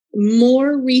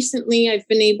More recently, I've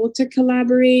been able to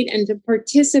collaborate and to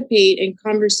participate in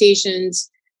conversations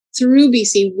through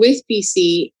BC with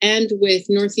BC and with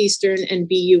Northeastern and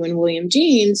BU and William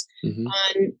James Hmm.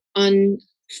 on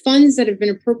funds that have been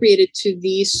appropriated to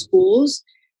these schools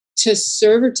to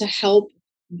serve or to help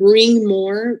bring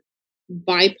more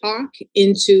BIPOC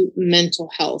into mental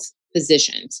health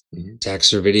positions. Zach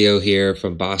Servideo here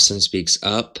from Boston Speaks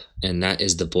Up, and that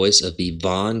is the voice of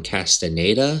Yvonne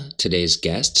Castaneda, today's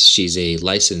guest. She's a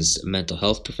licensed mental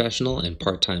health professional and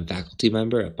part-time faculty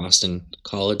member at Boston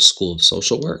College School of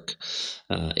Social Work.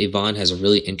 Yvonne has a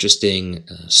really interesting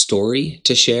story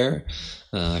to share.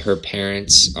 Her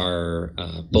parents are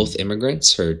both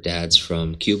immigrants. Her dad's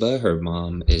from Cuba, her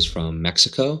mom is from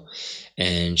Mexico,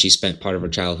 and she spent part of her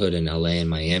childhood in LA and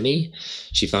Miami.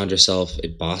 She found herself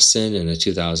in Boston in the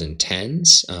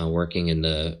 2010s, working in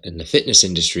the fitness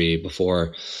industry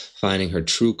before finding her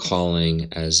true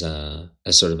calling as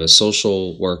sort of a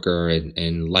social worker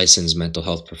and licensed mental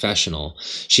health professional.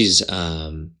 She's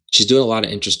doing a lot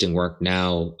of interesting work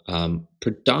now,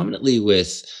 predominantly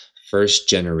with first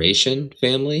generation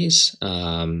families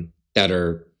that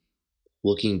are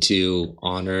looking to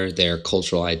honor their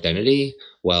cultural identity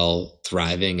while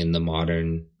thriving in the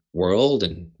modern world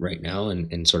and right now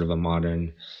in sort of a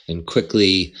modern and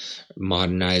quickly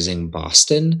modernizing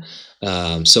Boston.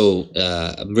 I'm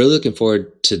really looking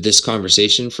forward to this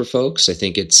conversation for folks. I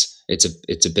think it's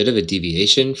a bit of a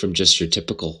deviation from just your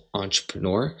typical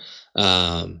entrepreneur.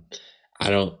 Um, I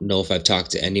don't know if I've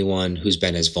talked to anyone who's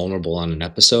been as vulnerable on an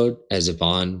episode as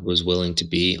Yvonne was willing to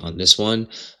be on this one.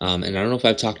 And I don't know if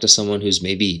I've talked to someone who's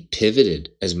maybe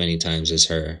pivoted as many times as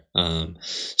her.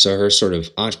 So her sort of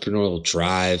entrepreneurial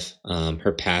drive,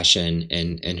 her passion,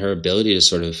 and her ability to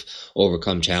sort of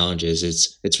overcome challenges,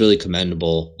 it's really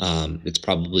commendable. It's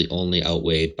probably only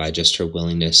outweighed by just her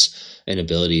willingness and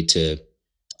ability to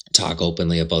talk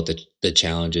openly about the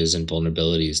challenges and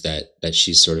vulnerabilities that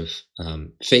she's sort of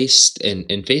faced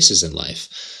and faces in life.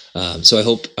 So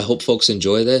I hope folks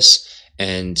enjoy this.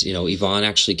 And Yvonne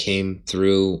actually came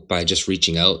through by just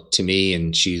reaching out to me,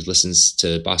 and she listens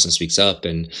to Boston Speaks Up,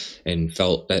 and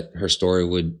felt that her story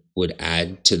would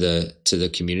add to the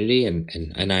community,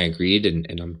 and I agreed,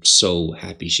 and I'm so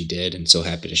happy she did, and so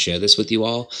happy to share this with you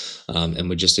all, and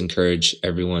would just encourage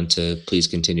everyone to please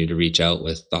continue to reach out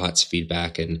with thoughts,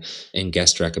 feedback, and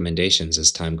guest recommendations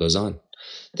as time goes on.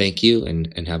 Thank you,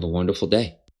 and have a wonderful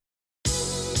day.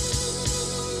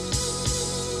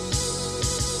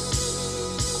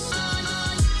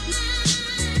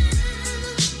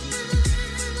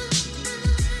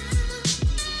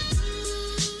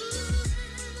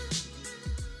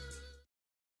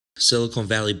 Silicon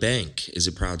Valley Bank is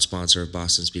a proud sponsor of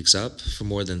Boston Speaks Up. For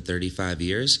more than 35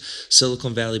 years,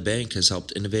 Silicon Valley Bank has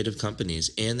helped innovative companies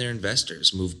and their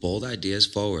investors move bold ideas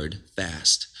forward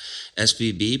fast.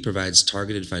 SVB provides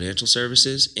targeted financial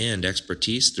services and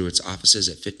expertise through its offices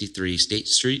at 53 State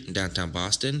Street in downtown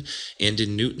Boston and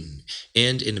in Newton,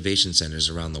 and innovation centers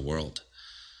around the world.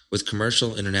 With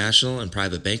commercial, international, and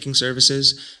private banking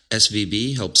services,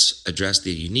 SVB helps address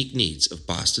the unique needs of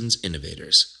Boston's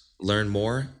innovators. Learn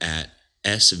more at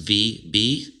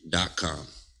svb.com.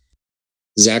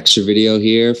 Zach Servideo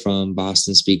here from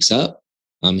Boston Speaks Up.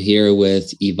 I'm here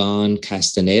with Yvonne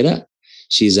Castaneda.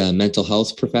 She's a mental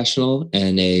health professional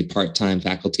and a part-time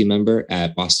faculty member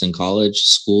at Boston College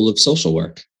School of Social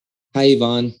Work. Hi,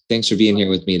 Yvonne. Thanks for being here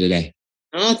with me today.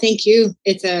 Oh, thank you.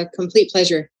 It's a complete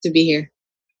pleasure to be here.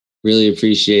 Really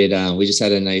appreciate. We just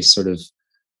had a nice sort of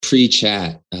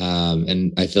pre-chat,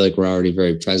 and I feel like we're already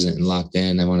very present and locked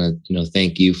in. I want to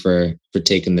thank you for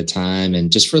taking the time,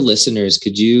 and just for listeners,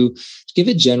 could you give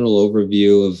a general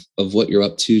overview of what you're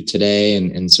up to today,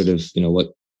 and sort of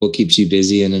what keeps you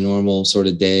busy in a normal sort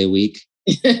of day, week?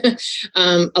 A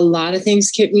lot of things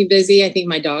keep me busy. I think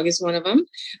my dog is one of them.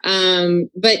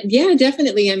 But yeah,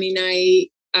 definitely. I mean,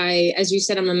 I, as you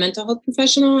said, I'm a mental health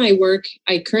professional. I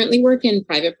currently work in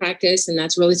private practice, and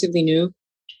that's relatively new.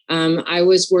 I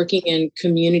was working in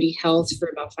community health for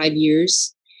about 5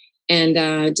 years,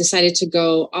 and decided to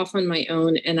go off on my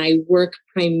own. And I work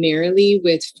primarily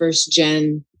with first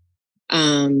gen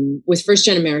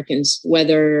Americans,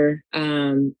 whether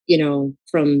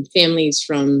from families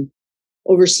from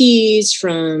overseas,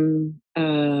 from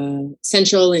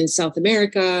Central and South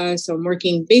America. So I'm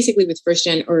working basically with first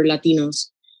gen or Latinos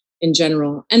in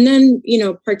general. And then,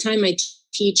 part-time, I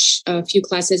teach a few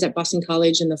classes at Boston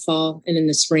College in the fall and in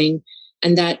the spring.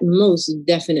 And that most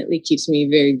definitely keeps me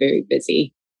very, very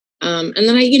busy. And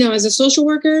then as a social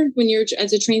worker,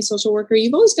 as a trained social worker,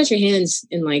 you've always got your hands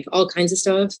in like all kinds of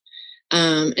stuff.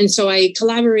 And so I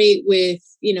collaborate with,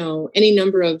 any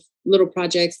number of little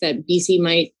projects that BC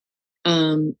might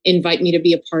invite me to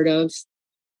be a part of.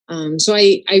 So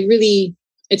I really,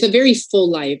 it's a very full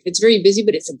life. It's very busy,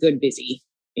 but it's a good busy.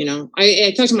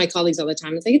 I talk to my colleagues all the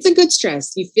time. It's like, it's a good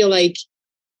stress. You feel like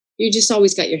you just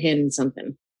always got your hand in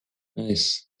something.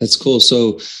 Nice. That's cool.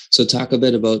 So talk a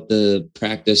bit about the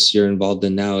practice you're involved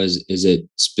in now. Is it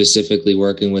specifically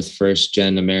working with first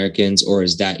gen Americans, or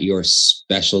is that your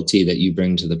specialty that you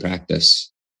bring to the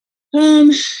practice?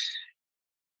 Um,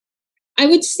 I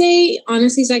would say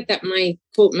honestly, Zach, that my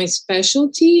quote, my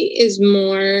specialty is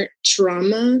more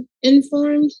trauma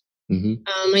informed.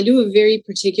 Mm-hmm. I do a very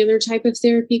particular type of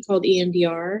therapy called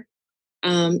EMDR,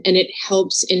 and it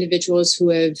helps individuals who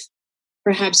have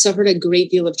perhaps suffered a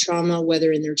great deal of trauma,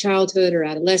 whether in their childhood or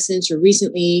adolescence or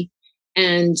recently.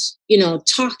 And,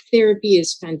 talk therapy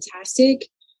is fantastic,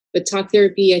 but talk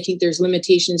therapy, I think there's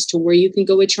limitations to where you can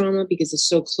go with trauma because it's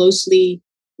so closely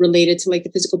related to like the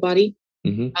physical body.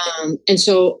 Mm-hmm. And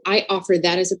so I offer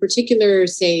that as a particular,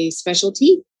 say,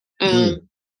 specialty.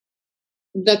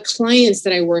 The clients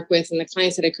that I work with and the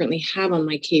clients that I currently have on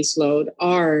my caseload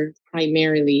are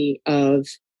primarily of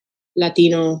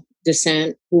Latino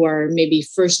descent who are maybe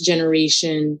first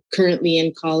generation, currently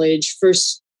in college,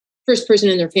 first person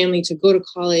in their family to go to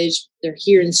college. They're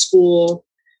here in school,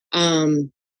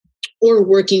 or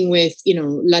working with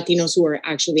Latinos who are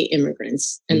actually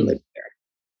immigrants and live there.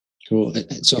 Cool.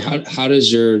 So how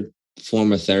does your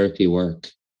form of therapy work?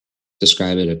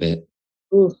 Describe it a bit.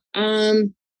 Ooh,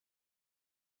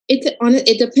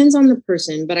 it depends on the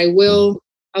person, but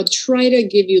I'll try to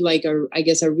give you like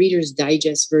a Reader's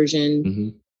Digest version. Mm-hmm.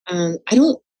 I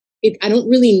don't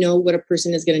really know what a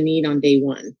person is going to need on day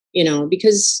one,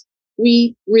 because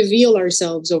we reveal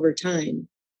ourselves over time.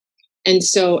 And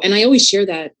so, and I always share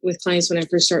that with clients when I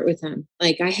first start with them.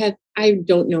 Like I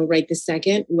don't know right this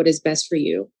second what is best for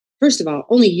you. First of all,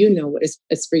 only you know what is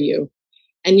best for you.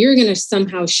 And you're going to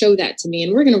somehow show that to me,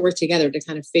 and we're going to work together to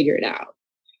kind of figure it out.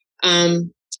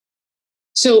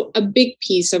 So a big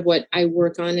piece of what I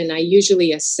work on, and I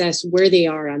usually assess where they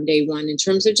are on day one in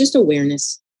terms of just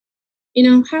awareness.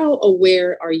 How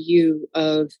aware are you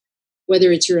of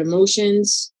whether it's your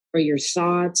emotions or your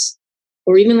thoughts,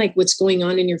 or even like what's going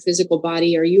on in your physical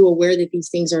body? Are you aware that these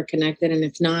things are connected? And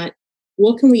if not,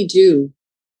 what can we do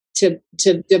to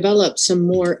develop some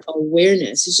more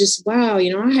awareness? It's just, wow,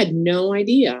 I had no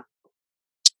idea.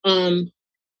 And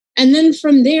then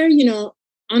from there,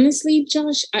 honestly,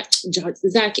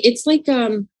 Zach, it's like,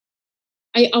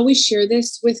 I always share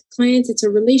this with clients. It's a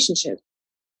relationship.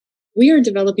 We are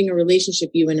developing a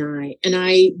relationship, you and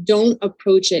I don't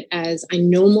approach it as I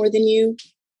know more than you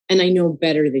and I know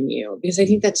better than you, because I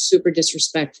think that's super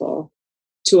disrespectful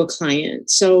to a client.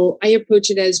 So I approach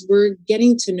it as we're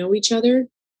getting to know each other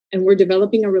and we're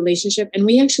developing a relationship, and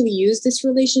we actually use this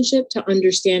relationship to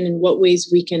understand in what ways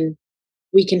we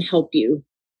can help you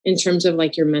in terms of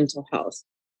like your mental health.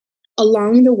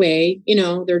 Along the way,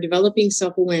 they're developing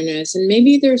self-awareness and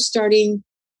maybe they're starting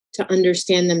to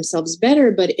understand themselves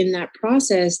better. But in that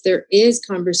process, there is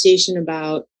conversation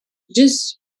about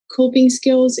just coping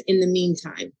skills in the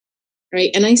meantime,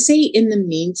 right? And I say in the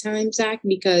meantime, Zach,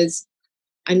 because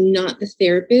I'm not the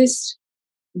therapist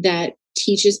that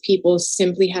teaches people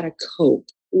simply how to cope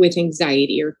with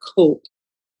anxiety or cope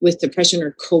with depression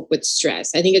or cope with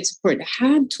stress. I think it's important to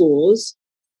have tools,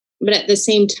 but at the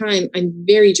same time, I'm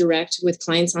very direct with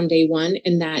clients on day one,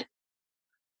 in that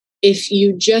if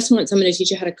you just want someone to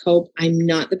teach you how to cope, I'm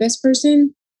not the best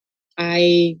person.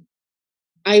 I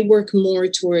work more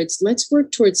towards, let's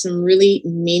work towards some really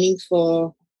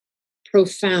meaningful,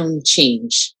 profound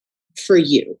change for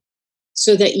you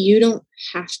so that you don't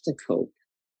have to cope.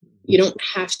 You don't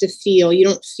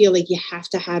feel like you have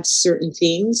to have certain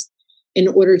things in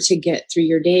order to get through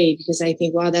your day, because I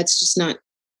think, wow, that's not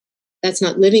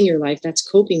living your life. That's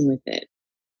coping with it.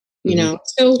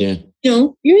 So, yeah.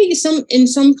 You're in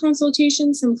some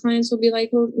consultations, some clients will be like,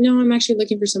 well, no, I'm actually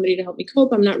looking for somebody to help me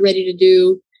cope. I'm not ready to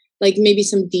do like maybe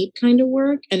some deep kind of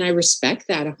work. And I respect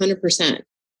that 100%.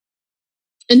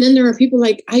 And then there are people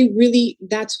like,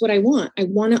 that's what I want. I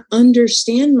want to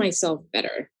understand myself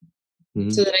better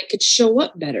so that I could show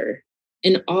up better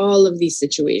in all of these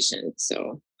situations.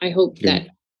 So I hope that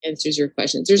answers your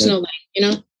questions. There's no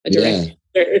a direct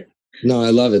answer. No, I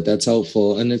love it. That's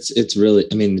helpful. And it's really,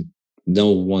 I mean, no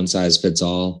one size fits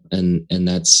all. And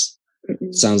that's,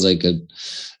 sounds like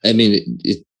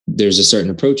there's a certain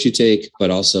approach you take,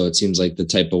 but also it seems like the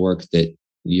type of work that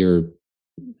you're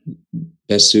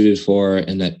best suited for,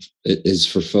 and that it is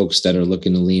for folks that are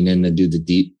looking to lean in and do the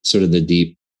deep sort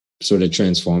of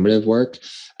transformative work.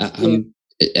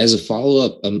 As a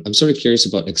follow-up, I'm sort of curious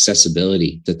about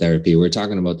accessibility to therapy. We were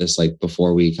talking about this like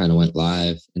before we kind of went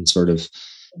live, and sort of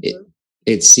it,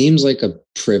 it seems like a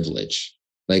privilege.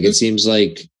 Like it seems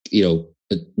like,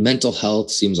 mental health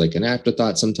seems like an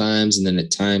afterthought sometimes. And then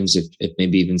at times, if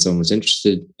maybe even someone's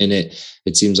interested in it,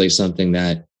 it seems like something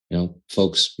that,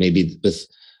 folks maybe with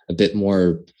a bit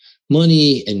more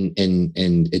money and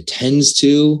it tends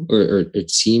to, or it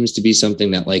seems to be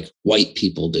something that like white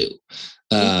people do.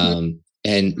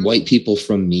 And white people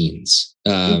from means.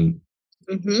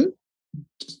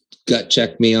 Gut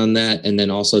check me on that. And then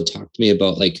also talk to me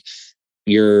about like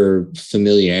your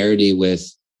familiarity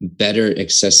with better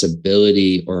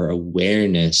accessibility or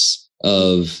awareness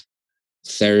of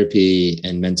therapy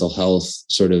and mental health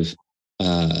sort of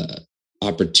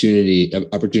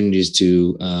opportunities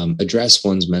to address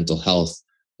one's mental health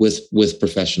with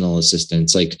professional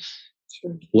assistance. Like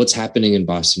what's happening in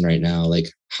Boston right now?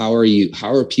 Like how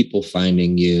are people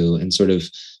finding you, and sort of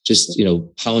just,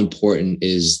 how important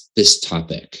is this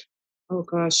topic? Oh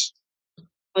gosh.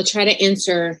 I'll try to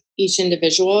answer each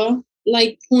individual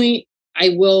point.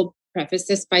 I will preface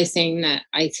this by saying that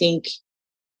I think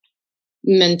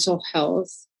mental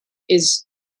health is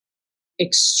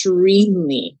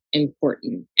extremely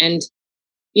important. And,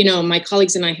 my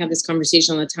colleagues and I have this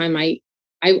conversation all the time. I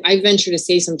venture to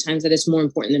say sometimes that it's more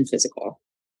important than physical,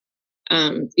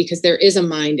 because there is a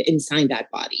mind inside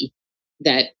that body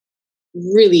that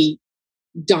really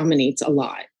dominates a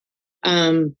lot.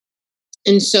 And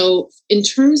so, in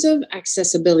terms of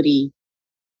accessibility,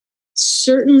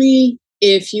 certainly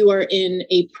if you are in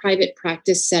a private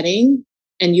practice setting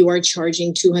and you are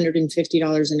charging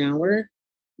 $250 an hour,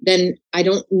 then I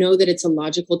don't know that it's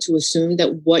illogical to assume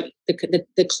that what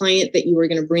the client that you are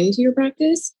going to bring to your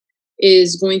practice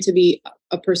is going to be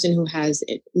a person who has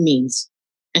means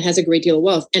and has a great deal of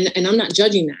wealth. And I'm not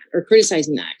judging that or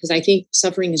criticizing that, because I think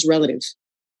suffering is relative.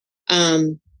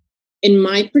 In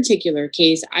my particular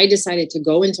case, I decided to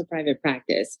go into private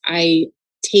practice. I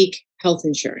take health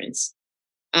insurance.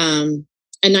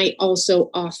 And I also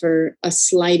offer a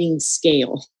sliding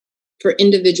scale for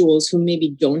individuals who maybe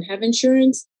don't have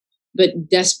insurance, but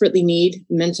desperately need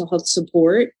mental health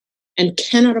support and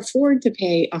cannot afford to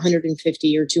pay $150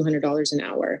 or $200 an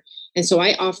hour. And so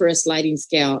I offer a sliding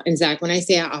scale. And Zach, when I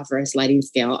say I offer a sliding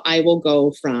scale, I will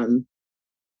go from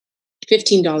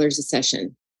 $15 a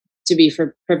session. To be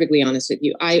perfectly honest with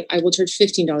you, I will charge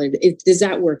 $15. Does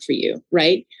that work for you?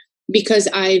 Right? Because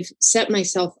I've set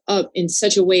myself up in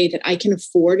such a way that I can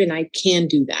afford and I can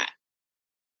do that.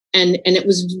 And it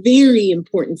was very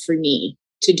important for me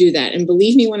to do that. And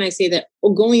believe me when I say that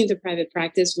going into private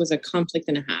practice was a conflict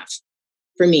and a half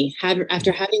for me.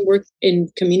 After having worked in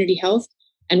community health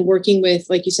and working with,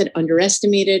 like you said,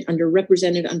 underestimated,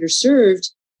 underrepresented,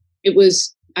 underserved,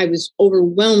 I was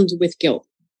overwhelmed with guilt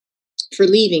for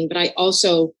leaving. But I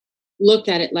also looked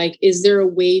at it like, is there a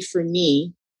way for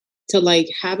me to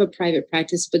have a private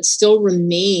practice, but still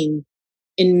remain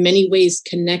in many ways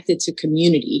connected to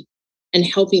community and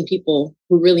helping people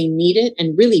who really need it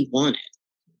and really want it.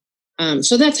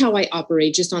 So that's how I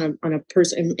operate, just on a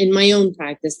person in my own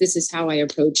practice. This is how I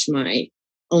approach my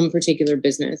own particular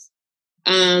business.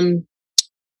 I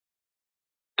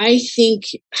think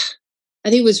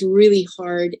what's really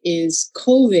hard is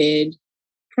COVID.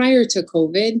 Prior to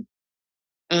COVID,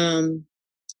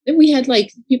 we had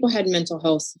people had mental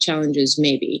health challenges,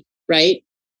 maybe, right?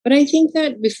 But I think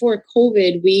that before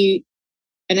COVID,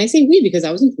 and I say we because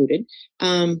I was included,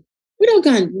 we'd all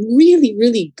gotten really,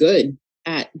 really good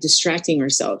at distracting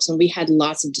ourselves. And we had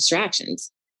lots of distractions.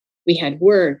 We had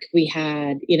work, we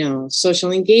had,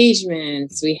 social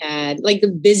engagements, we had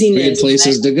the busyness. We had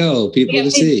places to go, people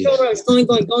to see. Going,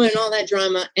 and all that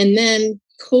drama. And then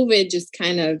COVID just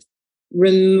kind of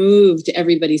removed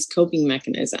everybody's coping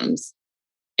mechanisms,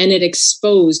 and it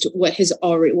exposed what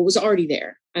was already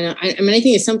there. And I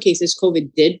think in some cases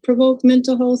COVID did provoke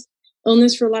mental health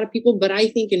illness for a lot of people, but I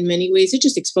think in many ways it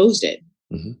just exposed it.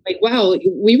 Mm-hmm. Wow,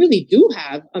 we really do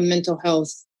have a mental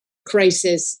health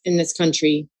crisis in this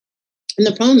country. And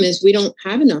the problem is we don't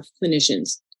have enough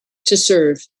clinicians to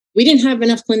serve. We didn't have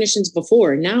enough clinicians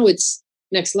before. Now it's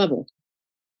next level.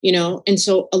 And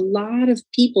so a lot of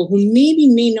people who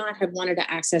may not have wanted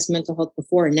to access mental health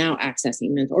before are now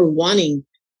accessing mental, or wanting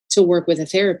to work with a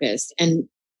therapist and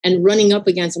running up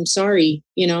against, I'm sorry,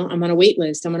 I'm on a wait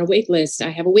list. I'm on a wait list.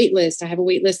 I have a wait list. I have a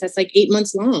wait list that's 8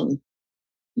 months long,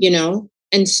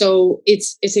 and so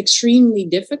it's extremely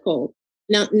difficult.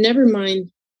 Now, never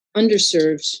mind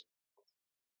underserved,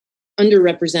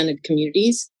 underrepresented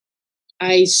communities.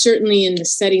 I certainly, in the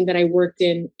setting that I worked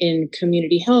in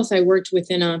community health, I worked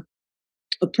within a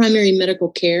primary medical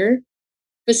care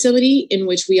facility in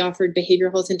which we offered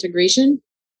behavioral health integration.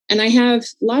 And I have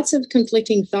lots of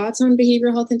conflicting thoughts on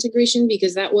behavioral health integration,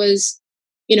 because that was,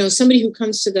 somebody who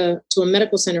comes to a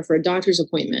medical center for a doctor's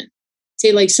appointment,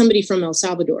 say like somebody from El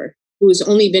Salvador who has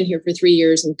only been here for 3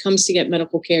 years and comes to get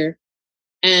medical care,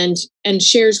 and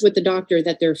shares with the doctor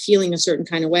that they're feeling a certain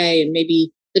kind of way, and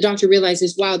maybe the doctor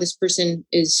realizes, wow, this person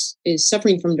is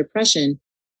suffering from depression,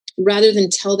 rather than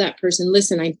tell that person,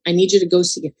 listen, I need you to go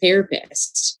see a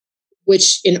therapist,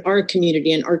 which in our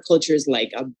community and our culture is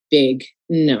like a big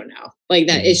no. Like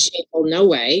that is shameful, no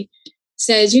way.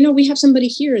 Says, we have somebody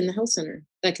here in the health center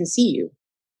that can see you.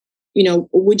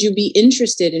 Would you be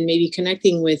interested in maybe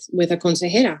connecting with a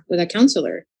consejera, with a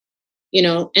counselor?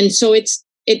 And so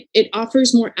it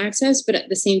offers more access, but at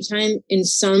the same time, in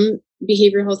some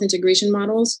behavioral health integration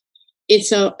models,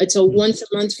 it's a once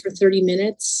a month for 30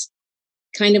 minutes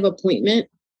kind of appointment.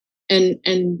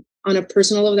 And on a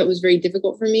personal level, that was very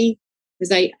difficult for me,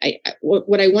 because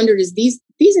what I wondered is these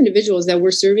individuals that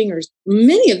we're serving,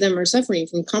 many of them are suffering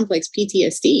from complex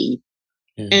PTSD.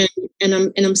 Yeah. And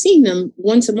I'm seeing them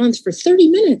once a month for 30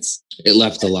 minutes. It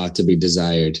left a lot to be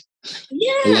desired.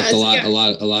 Yeah. It left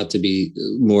a lot to be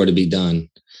more to be done.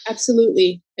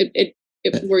 Absolutely. It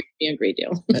worried me a great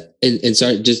deal. And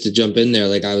sorry, just to jump in there,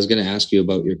 like I was going to ask you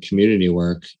about your community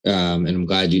work, and I'm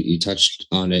glad you touched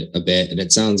on it a bit. And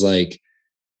it sounds like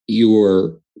you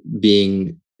were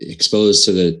being exposed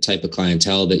to the type of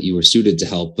clientele that you were suited to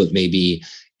help, but maybe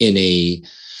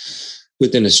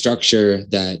within a structure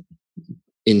that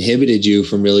inhibited you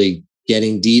from really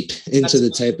getting deep into the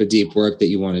type of deep work that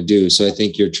you want to do. So I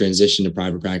think your transition to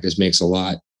private practice makes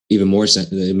even more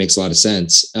sense. It makes a lot of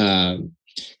sense.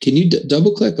 Can you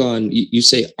double click on, you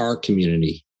say our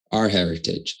community, our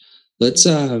heritage. Let's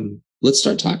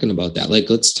start talking about that. Like,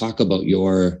 let's talk about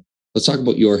your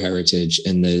heritage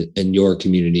and your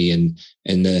community and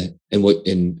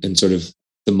sort of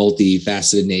the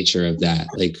multifaceted nature of that.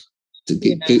 Like,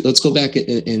 let's go back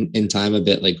in time a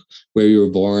bit, like where you were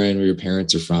born, where your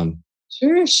parents are from.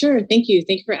 Sure. Thank you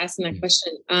for asking that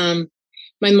question.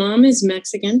 My mom is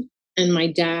Mexican and my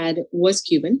dad was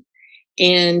Cuban,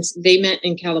 and they met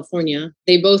in California.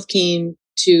 They both came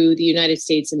to the United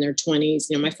States in their 20s.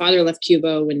 My father left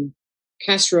Cuba when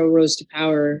Castro rose to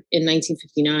power in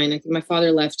 1959. I think my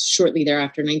father left shortly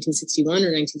thereafter, 1961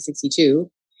 or 1962.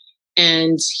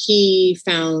 And he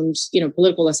found,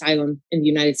 political asylum in the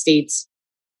United States.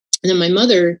 And then my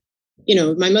mother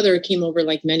came over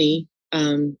like many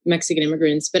Mexican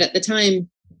immigrants. But at the time,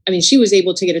 she was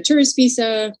able to get a tourist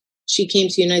visa. She came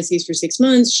to the United States for 6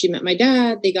 months. She met my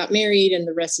dad. They got married, and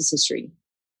the rest is history.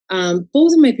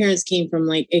 Both of my parents came from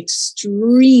like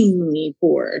extremely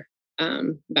poor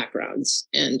backgrounds.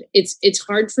 And it's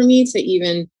hard for me to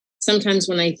even, sometimes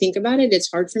when I think about it,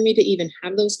 it's hard for me to even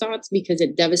have those thoughts, because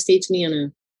it devastates me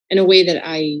in a way that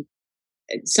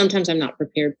sometimes I'm not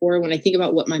prepared for when I think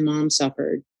about what my mom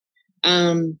suffered.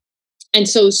 And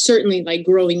so certainly, like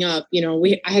growing up,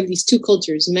 I have these two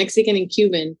cultures, Mexican and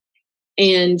Cuban.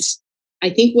 And I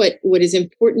think what is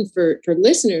important for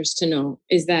listeners to know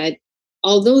is that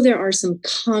although there are some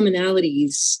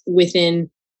commonalities within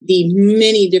the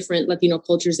many different Latino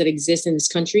cultures that exist in this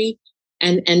country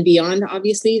and beyond,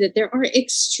 obviously, that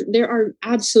there are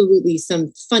absolutely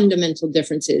some fundamental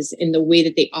differences in the way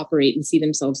that they operate and see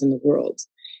themselves in the world.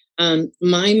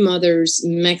 My mother's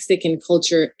Mexican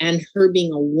culture and her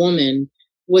being a woman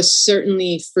was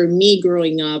certainly, for me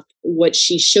growing up, what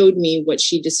she showed me, what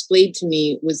she displayed to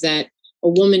me, was that a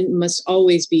woman must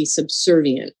always be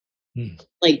subservient,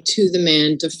 like to the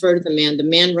man, defer to the man. The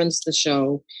man runs the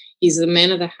show. He's the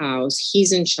man of the house.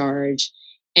 He's in charge.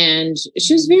 And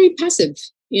she was very passive,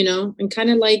 and kind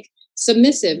of like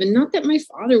submissive. And not that my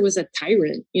father was a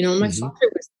tyrant, my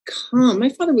father was calm. My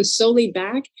father was so laid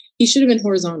back. He should have been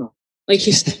horizontal. Like,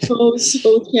 he's so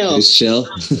chill. He's chill.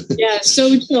 Yeah,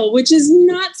 so chill, which is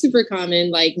not super common,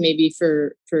 like maybe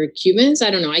for Cubans. I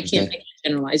don't know. I can't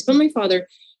generalize. But my father,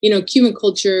 Cuban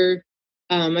culture,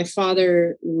 my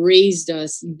father raised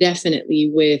us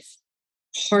definitely with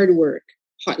hard work.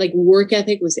 Like, work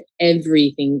ethic was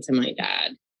everything to my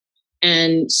dad,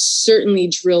 and certainly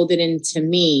drilled it into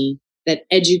me that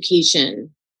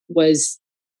education was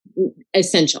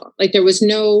essential. Like, there was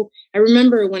I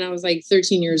remember when I was like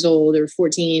 13 years old or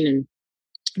 14, and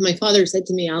my father said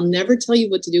to me, I'll never tell you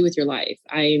what to do with your life.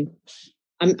 I'm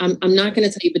not going to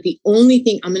tell you, but the only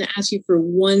thing, I'm going to ask you for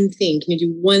one thing. Can you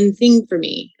do one thing for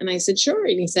me? And I said, sure.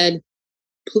 And he said,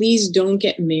 please don't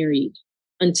get married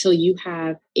until you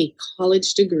have a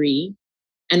college degree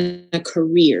and a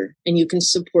career, and you can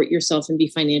support yourself and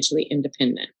be financially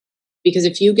independent. Because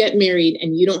if you get married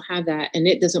and you don't have that and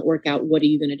it doesn't work out, what are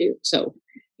you going to do? So,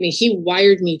 he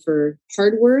wired me for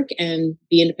hard work and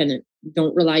be independent.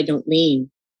 Don't rely, don't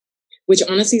lean, which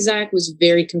honestly, Zach, was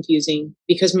very confusing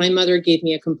because my mother gave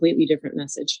me a completely different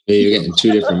message. Yeah, you're getting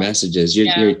two different messages.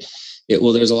 Yeah.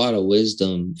 Well, there's a lot of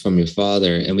wisdom from your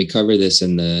father, and we cover this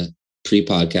in the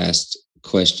pre-podcast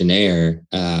questionnaire.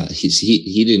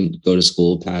 He didn't go to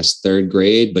school past third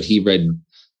grade, but he read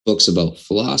books about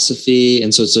philosophy,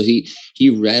 and so he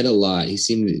read a lot. He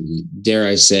seemed, dare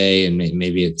I say, and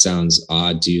maybe it sounds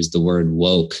odd to use the word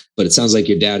woke, but it sounds like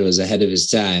your dad was ahead of his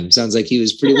time. Sounds like he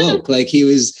was pretty woke. Like he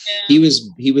was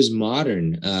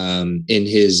modern in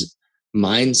his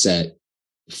mindset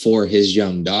for his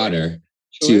young daughter.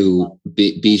 Sure. To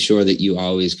be sure that you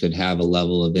always could have a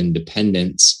level of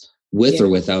independence with or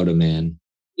without a man.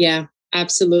 Yeah,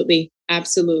 absolutely.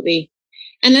 Absolutely.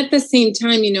 And at the same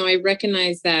time, I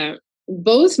recognize that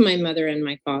both my mother and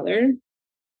my father,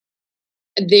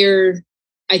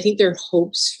 I think their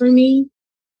hopes for me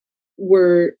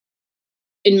were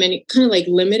in many kind of like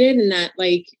limited, in that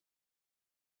like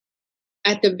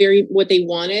at the very, what they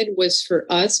wanted was for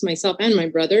us, myself and my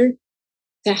brother,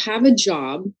 to have a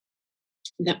job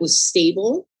that was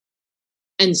stable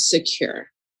and secure.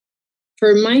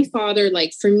 For my father,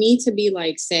 like for me to be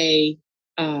like, say,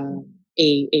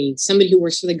 a somebody who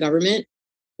works for the government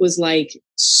was like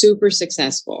super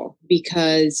successful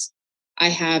because I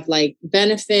have like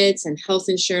benefits and health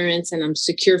insurance and I'm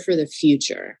secure for the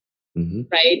future. Mm-hmm.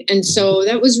 Right. And so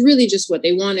that was really just what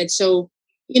they wanted. So,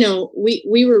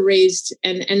 we were raised,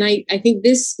 and I think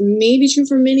this may be true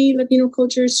for many Latino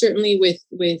cultures, certainly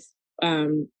with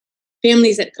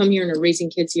families that come here and are raising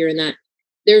kids here, and that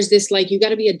there's this, like, you got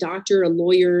to be a doctor, a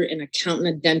lawyer, an accountant,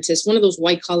 a dentist, one of those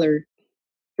white collar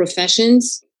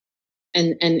professions.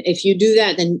 And if you do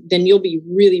that, then you'll be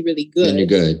really, really good. And you're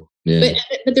good. Yeah.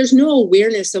 But there's no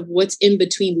awareness of what's in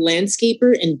between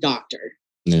landscaper and doctor,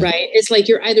 right? It's like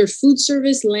you're either food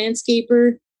service,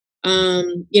 landscaper,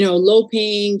 low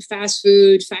paying fast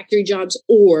food, factory jobs,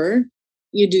 or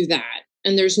you do that.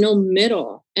 And there's no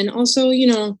middle. And also,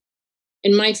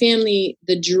 in my family,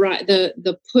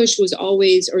 the push was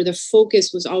always, or the focus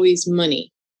was always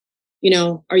money.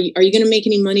 Are you going to make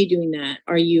any money doing that?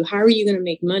 How are you going to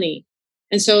make money?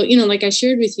 And so, like I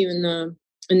shared with you in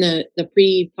the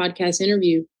pre-podcast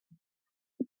interview,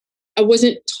 I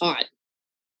wasn't taught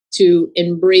to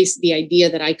embrace the idea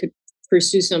that I could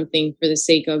pursue something for the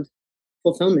sake of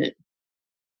fulfillment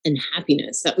and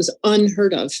happiness. That was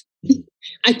unheard of.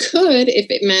 I could, if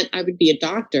it meant I would be a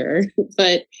doctor,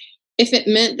 but if it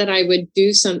meant that I would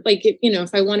do something, like,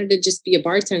 if I wanted to just be a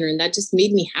bartender and that just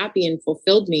made me happy and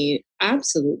fulfilled me,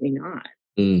 absolutely not.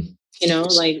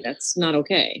 Like, that's not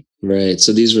okay. Right.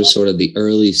 So these were sort of the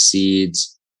early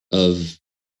seeds of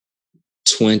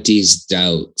 20s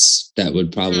doubts that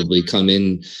would probably come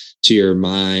in to your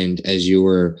mind as you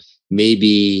were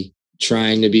maybe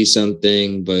trying to be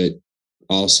something, but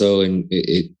also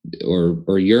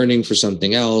or yearning for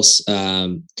something else.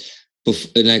 And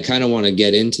I kind of want to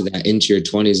get into that, into your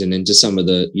 20s and into some of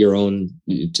your own,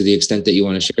 to the extent that you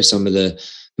want to share some of the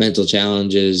mental health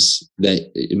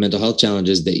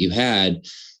challenges that you had.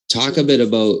 Talk a bit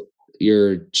about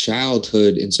your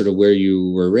childhood and sort of where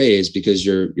you were raised, because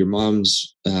your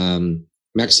mom's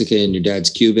Mexican, your dad's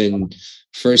Cuban.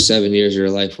 First 7 years of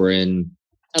your life were in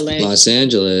LA. Los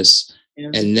Angeles. Yeah.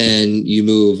 And then you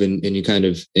move and you kind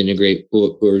of integrate,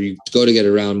 or you go to get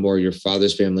around more your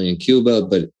father's family in Cuba,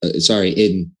 but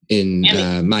in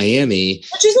Miami,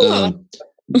 which is a lot.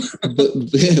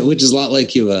 Which is a lot like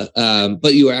Cuba.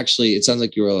 But you were actually, it sounds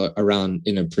like you were around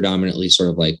in a predominantly sort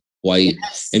of like white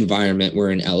environment,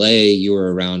 where in LA you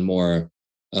were around more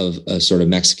of a sort of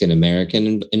Mexican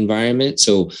American environment.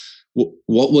 So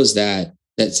what was that?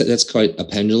 That's quite a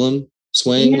pendulum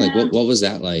swing. Yeah. Like what was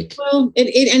that like? Well,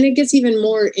 it gets even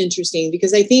more interesting,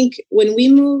 because I think when we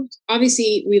moved,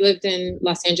 obviously we lived in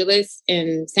Los Angeles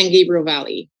in San Gabriel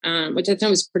Valley, which at the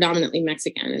time was predominantly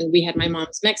Mexican, and we had my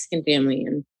mom's Mexican family,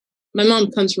 and my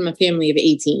mom comes from a family of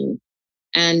 18,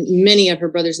 and many of her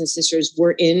brothers and sisters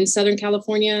were in Southern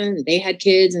California, and they had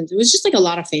kids, and it was just like a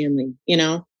lot of family,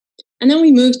 And then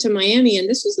we moved to Miami, and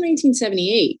this was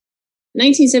 1978.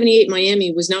 1978,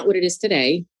 Miami was not what it is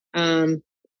today.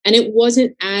 And it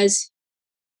wasn't as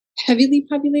heavily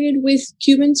populated with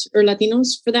Cubans or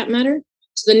Latinos, for that matter.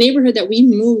 So the neighborhood that we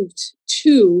moved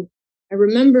to, I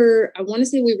remember, I want to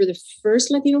say we were the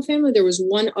first Latino family. There was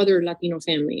one other Latino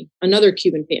family, another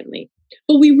Cuban family.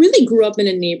 But we really grew up in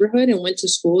a neighborhood and went to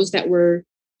schools that were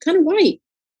kind of white,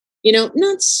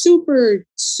 not super,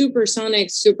 super sonic,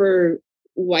 super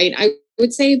white, I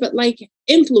would say, but like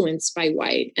influenced by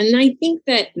white. And I think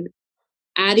that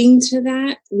adding to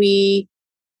that, we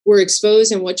were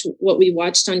exposed, and what we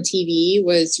watched on TV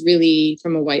was really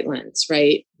from a white lens,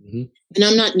 right? Mhm. And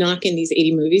I'm not knocking these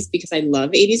 80 movies because I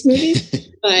love 80s movies,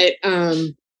 but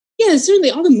yeah, certainly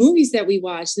all the movies that we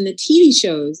watched and the TV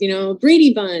shows,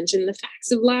 Brady Bunch and The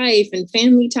Facts of Life and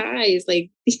Family Ties, like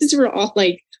these were all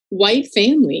like white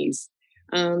families.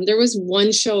 There was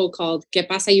one show called Que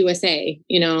Pasa USA,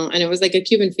 and it was like a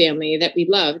Cuban family that we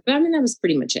loved. But I mean, that was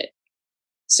pretty much it.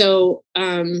 So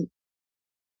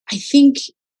I think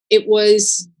it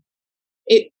was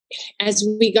it as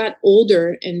we got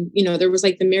older, and there was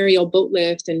like the Mariel boat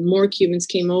lift and more Cubans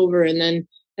came over, and then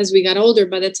as we got older,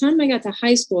 by the time I got to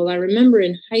high school, I remember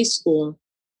in high school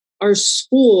our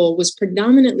school was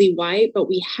predominantly white, but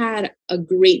we had a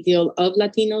great deal of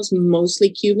Latinos, mostly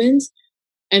Cubans,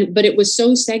 but it was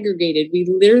so segregated. We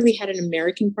literally had an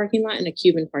American parking lot and a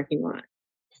Cuban parking lot,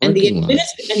 and the Parking lot.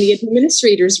 and the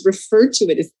administrators referred to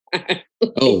it as that.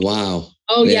 Oh, wow.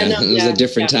 Oh yeah, no, it was yeah, at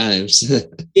different yeah. times.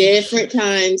 Different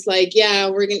times. Like, yeah,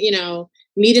 we're gonna,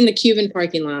 meet in the Cuban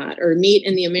parking lot or meet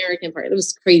in the American part. It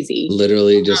was crazy.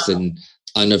 Literally just an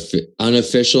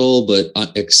unofficial but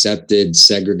accepted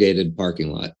segregated parking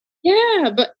lot. Yeah,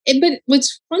 but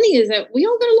what's funny is that we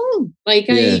all got along. Like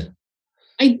Yeah.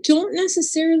 I don't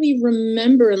necessarily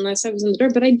remember, unless I was in the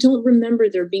dark, but I don't remember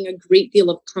there being a great deal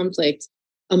of conflict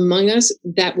among us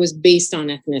that was based on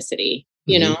ethnicity.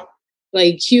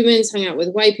 Like Cubans hung out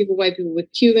with white people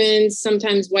with Cubans.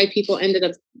 Sometimes white people ended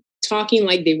up talking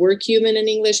like they were Cuban in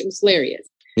English. It was hilarious.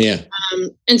 Yeah.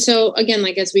 And so again,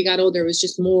 like as we got older, it was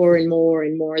just more and more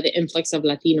and more the influx of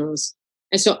Latinos.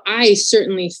 And so I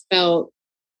certainly felt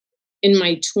in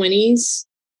my 20s,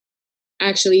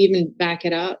 actually even back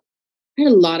it up, I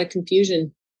had a lot of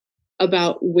confusion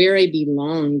about where I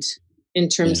belonged in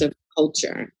terms of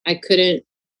culture. I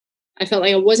felt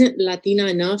like I wasn't Latina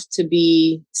enough to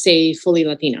be, say, fully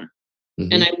Latina.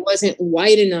 Mm-hmm. And I wasn't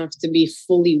white enough to be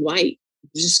fully white.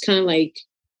 Just kind of like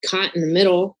caught in the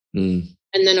middle. Mm.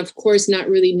 And then, of course, not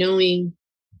really knowing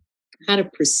how to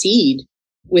proceed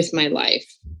with my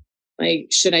life. Like,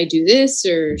 should I do this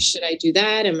or should I do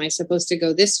that? Am I supposed to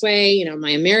go this way?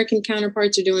 My American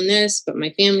counterparts are doing this, but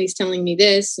my family's telling me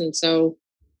this. And so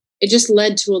it just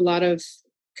led to a lot of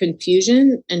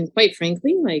confusion and, quite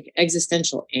frankly, like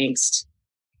existential angst,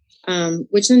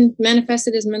 which then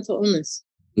manifested as mental illness.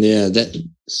 Yeah.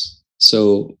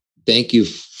 So thank you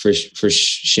for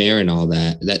sharing all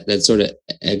that. That sort of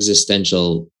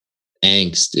existential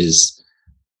angst is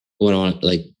what I want.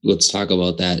 Like, let's talk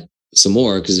about that some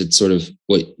more, because it's sort of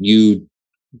what you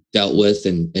dealt with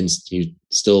and you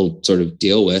still sort of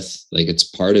deal with. Like, it's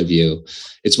part of you.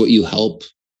 It's what you help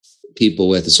people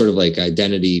with. It's sort of like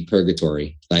identity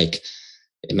purgatory. Like,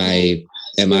 what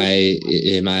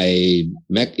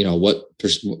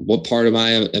part am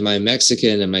I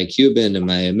Mexican? Am I Cuban? Am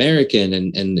I American?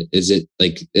 And is it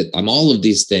like I'm all of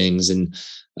these things? And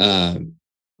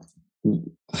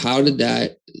how did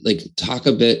that, like, talk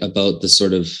a bit about the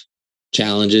sort of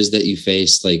challenges that you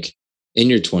faced, like, in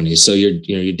your 20s? So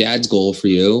your dad's goal for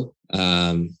you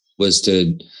was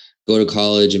to go to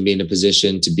college and be in a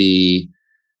position to be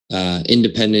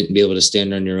independent and be able to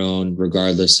stand on your own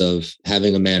regardless of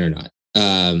having a man or not.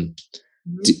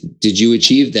 Did you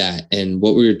achieve that? And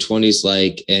what were your 20s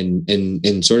like?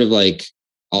 And sort of like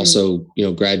also,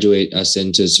 graduate us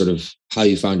into sort of how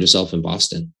you found yourself in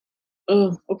Boston.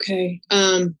 Oh, okay.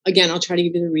 Again, I'll try to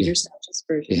give you the Reader's Digest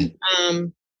version. Yeah.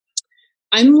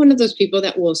 I'm one of those people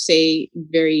that will say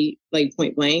very, like,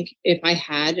 point blank, if I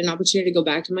had an opportunity to go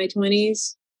back to my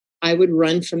 20s, I would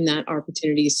run from that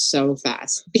opportunity so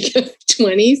fast, because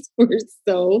 20s were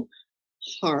so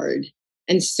hard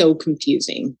and so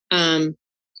confusing. I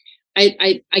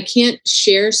can't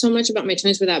share so much about my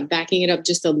 20s without backing it up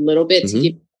just a little bit to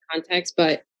give context,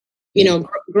 but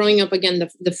growing up, again,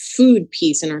 the food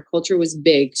piece in our culture was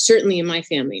big, certainly in my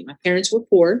family. My parents were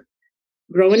poor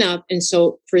growing up. And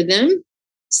so for them,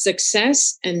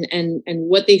 success and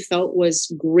what they felt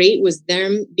was great was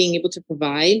them being able to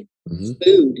provide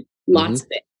food, lots of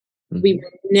it. We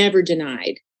were never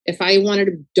denied. If I wanted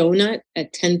a donut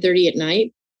at 10:30 at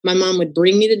night, my mom would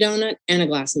bring me the donut and a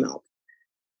glass of milk.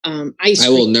 I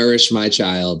will nourish my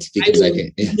child because I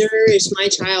can nourish my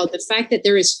child. The fact that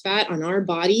there is fat on our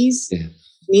bodies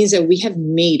means that we have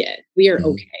made it. We are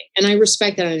okay. And I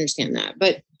respect that. I understand that.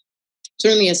 But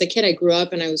certainly as a kid, I grew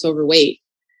up and I was overweight.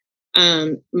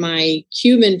 My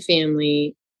Cuban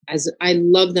family, as I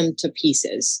love them to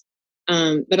pieces.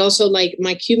 But also, like,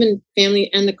 my Cuban family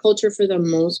and the culture for the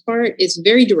most part is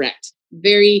very direct.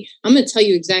 I'm going to tell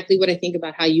you exactly what I think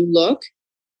about how you look.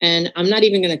 And I'm not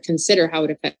even going to consider how it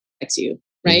affects you.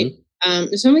 Right.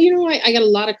 So, I got a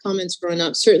lot of comments growing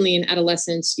up, certainly in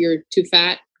adolescence. You're too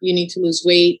fat. You need to lose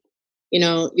weight.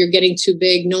 You're getting too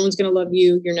big. No one's going to love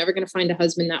you. You're never going to find a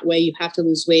husband that way. You have to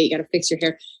lose weight. You got to fix your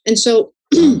hair. And so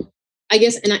I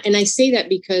guess, and I say that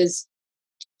because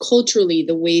culturally,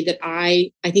 the way that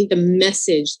I think the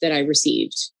message that I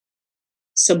received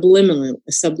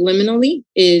subliminally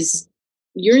is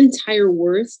your entire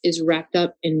worth is wrapped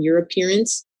up in your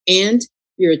appearance and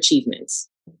your achievements,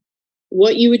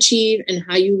 what you achieve and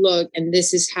how you look. And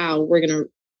this is how we're going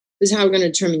to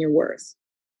determine your worth.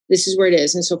 This is where it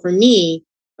is. And so for me,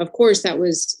 of course, that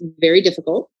was very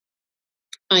difficult.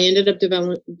 I ended up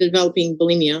developing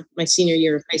bulimia my senior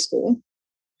year of high school,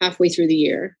 halfway through the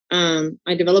year.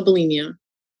 I developed bulimia,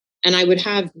 and I would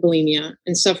have bulimia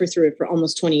and suffer through it for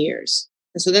almost 20 years.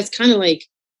 And so that's kind of like,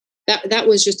 that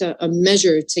was just a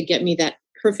measure to get me that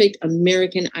perfect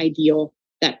American ideal,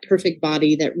 that perfect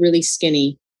body, that really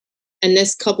skinny. And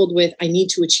this coupled with, I need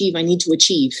to achieve. I need to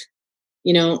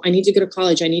go to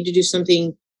college. I need to do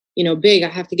something, big. I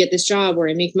have to get this job where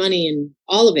I make money, and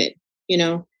all of it,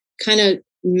 kind of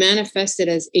manifested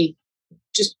as a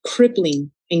just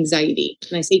crippling anxiety.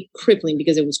 And I say crippling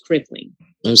because it was crippling.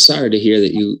 I'm sorry to hear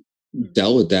that you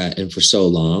dealt with that and for so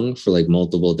long, for like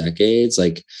multiple decades.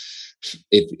 Like,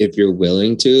 if you're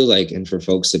willing to, like, and for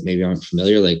folks that maybe aren't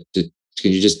familiar, like,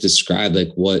 can you just describe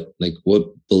what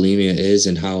bulimia is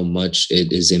and how much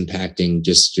it is impacting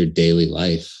just your daily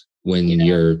life when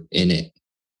you're in it?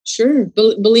 Sure.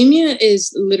 Bulimia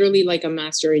is literally like a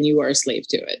master and you are a slave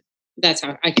to it. That's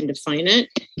how I can define it.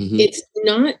 Mm-hmm. It's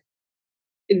not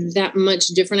that much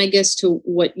different, I guess, to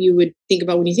what you would think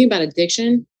about when you think about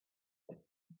addiction.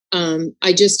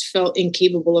 I just felt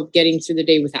incapable of getting through the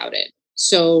day without it.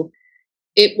 So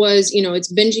it was,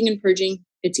 it's binging and purging.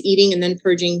 It's eating and then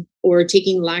purging, or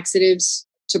taking laxatives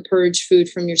to purge food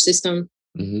from your system.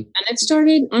 Mm-hmm. And it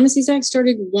started, honestly, Zach,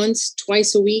 once,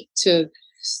 twice a week to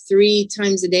 3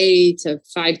 times a day to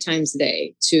 5 times a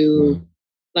day to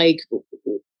like,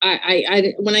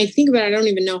 I when I think about it, I don't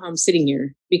even know how I'm sitting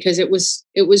here, because it was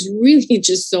really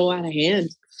just so out of hand.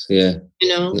 Yeah.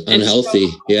 Unhealthy.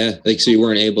 Yeah. Like, so you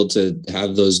weren't able to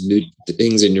have those new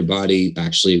things in your body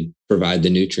actually provide the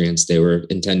nutrients they were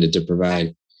intended to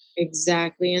provide.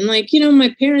 Exactly. And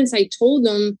my parents, I told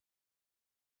them,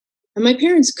 and my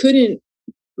parents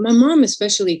my mom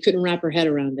especially couldn't wrap her head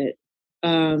around it.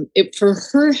 For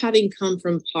her, having come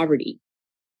from poverty,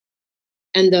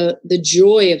 and the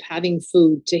joy of having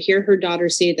food, to hear her daughter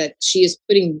say that she is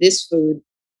putting this food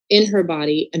in her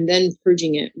body and then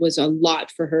purging it, was a lot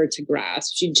for her to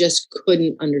grasp. She just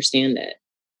couldn't understand it.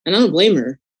 And I don't blame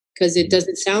her, because it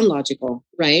doesn't sound logical,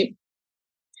 right?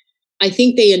 I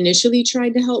think they initially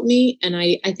tried to help me. And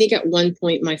I think at one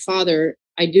point, my father,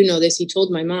 I do know this, he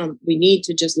told my mom, we need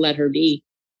to just let her be.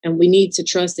 And we need to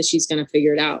trust that she's going to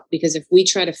figure it out. Because if we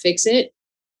try to fix it,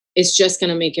 it's just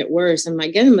going to make it worse. And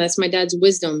again, that's my dad's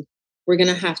wisdom. We're going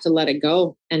to have to let it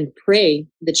go and pray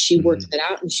that she works it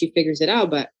out and she figures it out.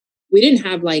 But we didn't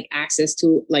have access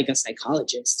to a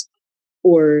psychologist,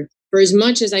 or for as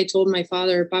much as I told my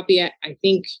father, Papi, I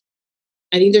think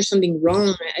there's something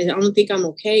wrong. I don't think I'm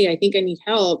okay. I think I need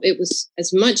help. It was,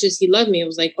 as much as he loved me, it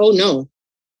was like, oh no,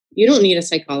 you don't need a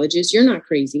psychologist. You're not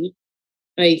crazy.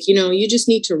 You just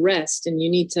need to rest, and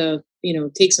you need to,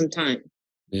 take some time.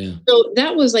 Yeah. So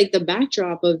that was the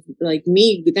backdrop of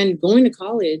me then going to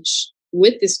college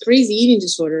with this crazy eating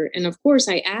disorder. And of course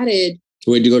I added.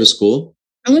 Where did you go to school?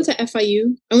 I went to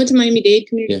FIU. I went to Miami-Dade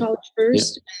Community College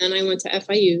first, and then I went to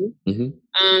FIU. Mm-hmm.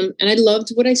 And I loved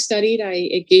what I studied.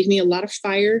 It gave me a lot of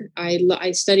fire.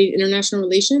 I studied international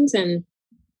relations, and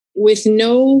with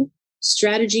no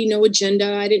strategy, no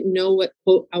agenda. I didn't know what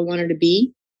quote I wanted to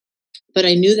be, but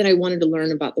I knew that I wanted to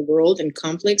learn about the world and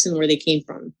conflicts and where they came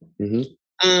from. Mm-hmm.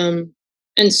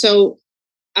 And so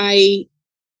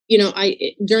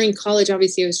during college,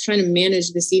 obviously I was trying to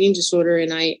manage this eating disorder,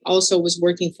 and I also was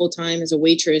working full time as a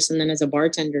waitress and then as a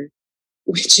bartender,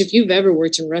 which, if you've ever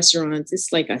worked in restaurants,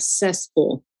 it's like a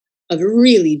cesspool of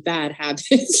really bad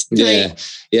habits. Yeah.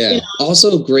 Yeah.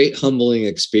 Also great humbling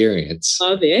experience.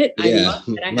 Love it. Yeah. I love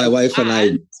it. My wife and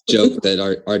I joke that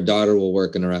our daughter will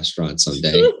work in a restaurant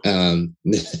someday.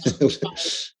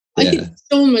 I had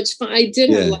so much fun. I did.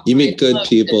 Yeah. You meet good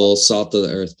people, salt of the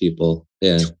earth people.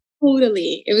 Yeah.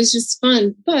 Totally. It was just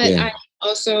fun. But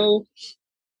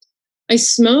I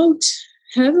smoked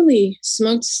heavily,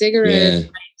 smoked cigarettes, I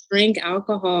drank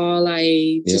alcohol.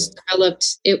 I just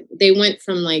developed it. They went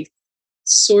from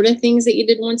sort of things that you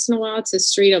did once in a while to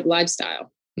straight up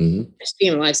lifestyle, just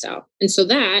being a lifestyle. And so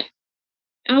that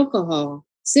alcohol,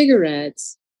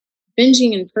 cigarettes,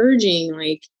 binging and purging,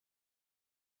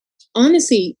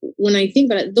 honestly, when I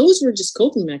think about it, those were just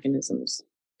coping mechanisms,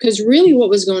 Because really what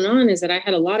was going on is that I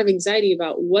had a lot of anxiety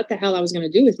about what the hell I was going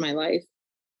to do with my life.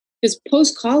 Because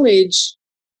post college,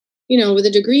 with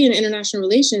a degree in international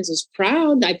relations, I was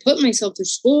proud. I put myself through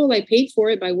school, I paid for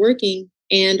it by working.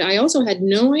 And I also had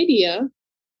no idea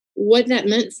what that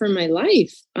meant for my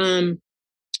life.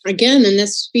 Again, and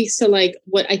this speaks to like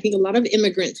what I think a lot of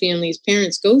immigrant families,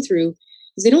 parents go through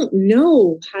is they don't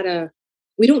know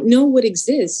we don't know what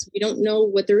exists. We don't know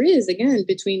what there is, again,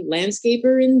 between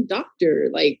landscaper and doctor,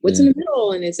 like what's in the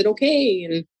middle and is it okay?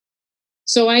 And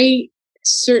so I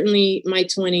certainly my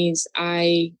 20s,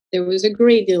 there was a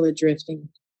great deal of drifting.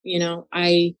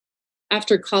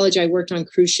 After college, I worked on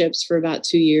cruise ships for about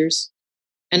 2 years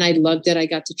and I loved it. I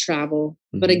got to travel.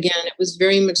 But again, it was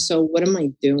very much so, what am I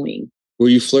doing? Were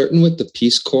you flirting with the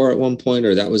Peace Corps at one point,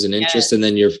 or that was an interest? Yes. And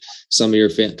then some of your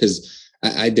fans, because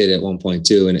I did at one point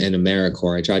too, in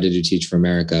AmeriCorps. I tried to do Teach for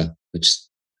America, which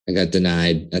I got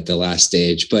denied at the last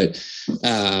stage. But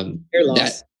Your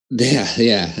loss.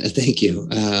 Yeah, thank you.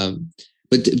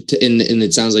 But and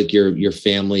it sounds like your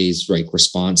family's like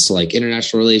response to like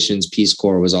international relations, Peace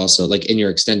Corps was also like in your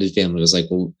extended family was like,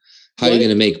 well, how are you going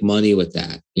to make money with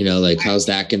that? Like how's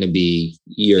that going to be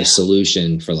your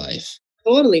solution for life?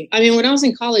 Totally. I mean, when I was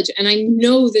in college, and I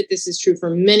know that this is true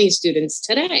for many students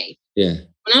today. Yeah.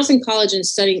 When I was in college and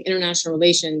studying international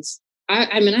relations,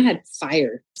 I mean, I had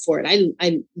fire for it.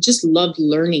 I just loved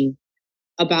learning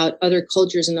about other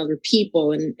cultures and other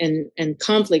people and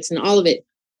conflicts and all of it.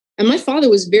 And my father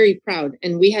was very proud,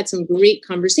 and we had some great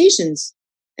conversations.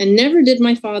 And never did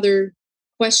my father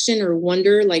question or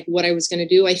wonder like what I was going to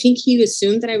do. I think he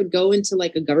assumed that I would go into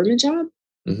like a government job.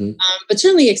 But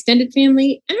certainly extended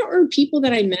family or people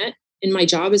that I met in my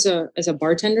job as a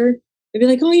bartender, they'd be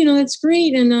like, oh, that's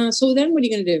great. And so then what are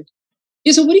you going to do?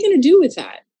 Yeah. So what are you going to do with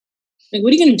that? Like,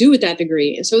 what are you going to do with that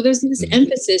degree? And so there's this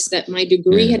emphasis that my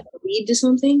degree had to lead to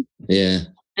something. Yeah.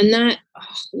 And that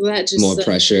just more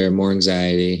pressure, more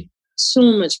anxiety. So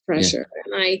much pressure.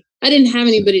 Yeah. And I didn't have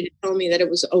anybody to tell me that it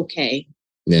was okay.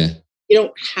 Yeah. You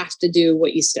don't have to do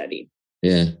what you studied.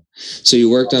 Yeah. So you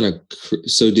worked on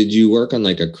so did you work on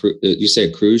like you say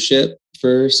a cruise ship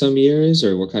for some years,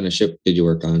 or what kind of ship did you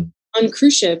work on? On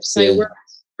cruise ships. I worked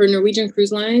for Norwegian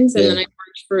Cruise Lines, and then I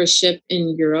worked for a ship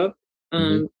in Europe,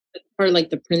 part of like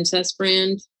the Princess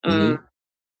brand.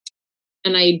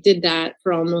 And I did that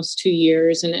for almost 2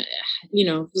 years, and it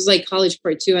was like college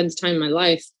part 2 at the time in my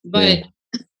life. But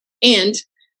and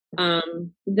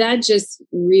that just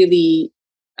really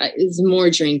is more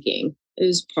drinking. It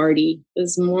was party. It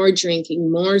was more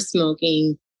drinking, more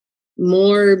smoking,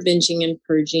 more binging and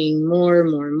purging,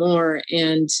 more.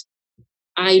 And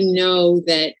I know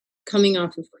that coming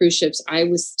off of cruise ships, I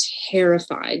was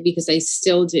terrified because I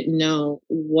still didn't know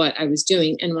what I was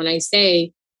doing. And when I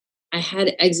say I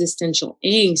had existential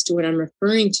angst, what I'm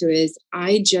referring to is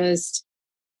I just,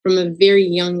 from a very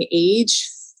young age,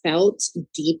 felt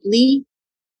deeply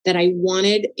that I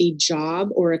wanted a job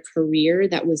or a career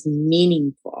that was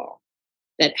meaningful,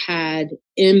 that had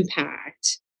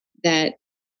impact, that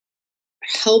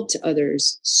helped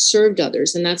others, served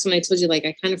others. And that's when I told you, like,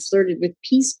 I kind of flirted with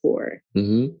Peace Corps,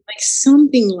 like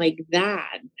something like that.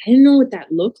 I didn't know what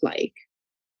that looked like.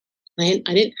 I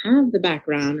didn't have the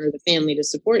background or the family to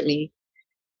support me.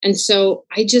 And so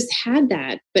I just had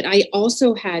that. But I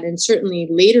also had, and certainly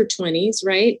later 20s,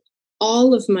 right?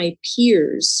 All of my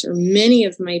peers, or many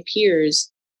of my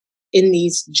peers, in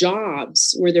these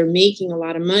jobs where they're making a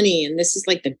lot of money. And this is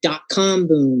like the .com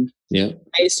boom. Yeah.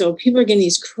 Right? So people are getting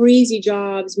these crazy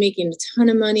jobs, making a ton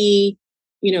of money,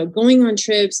 going on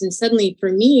trips. And suddenly for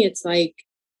me, it's like,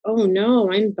 oh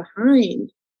no, I'm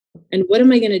behind. And what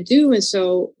am I going to do? And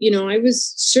so, I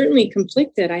was certainly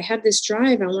conflicted. I had this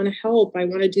drive. I want to help. I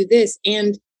want to do this.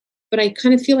 But I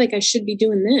kind of feel like I should be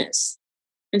doing this.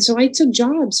 And so I took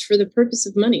jobs for the purpose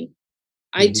of money.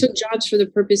 I took jobs for the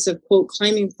purpose of, quote,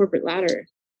 climbing the corporate ladder.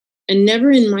 And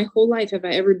never in my whole life have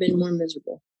I ever been more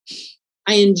miserable.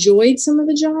 I enjoyed some of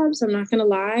the jobs, I'm not going to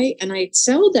lie, and I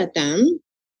excelled at them.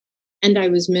 And I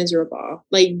was miserable,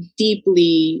 like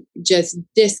deeply just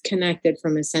disconnected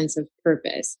from a sense of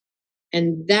purpose.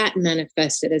 And that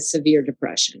manifested as severe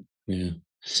depression. Yeah.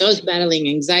 So I was battling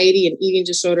anxiety and eating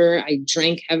disorder. I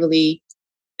drank heavily.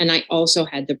 And I also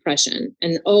had depression.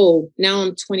 And now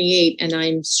I'm 28 and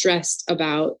I'm stressed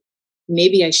about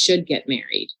maybe I should get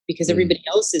married because everybody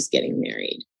else is getting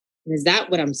married. And is that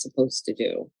what I'm supposed to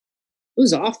do? It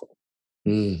was awful.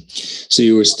 So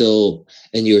you were still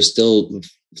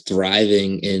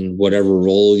thriving in whatever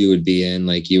role you would be in.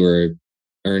 Like you were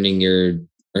earning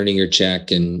your check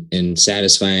and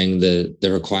satisfying the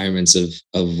requirements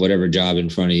of whatever job in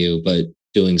front of you, but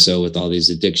doing so with all these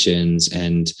addictions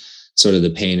and sort of the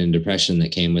pain and depression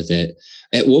that came with it.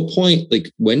 At what point,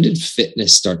 like, when did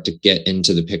fitness start to get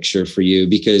into the picture for you?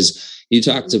 Because you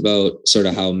talked about sort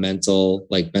of how mental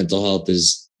health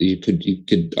is, you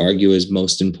could argue, is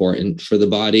most important for the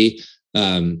body.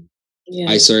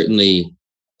 I certainly,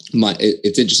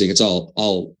 it's interesting. It's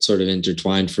all sort of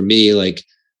intertwined for me. Like,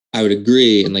 I would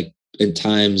agree. And like, in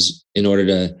times, in order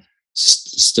to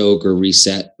stoke or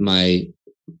reset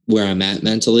where I'm at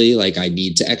mentally, like, I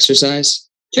need to exercise.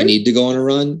 Sure. I need to go on a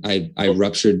run. I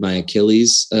ruptured my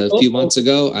Achilles a few months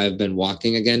ago. I've been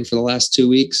walking again for the last 2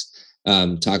 weeks.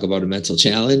 Talk about a mental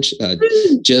challenge.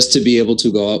 Just to be able to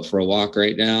go out for a walk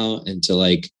right now and to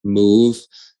like move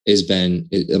has been,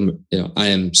 I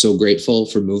am so grateful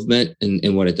for movement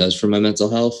and what it does for my mental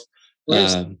health.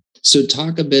 So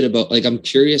talk a bit about, like, I'm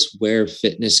curious where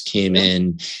fitness came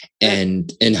in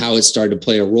and how it started to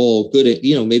play a role,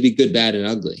 maybe good, bad, and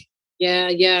ugly.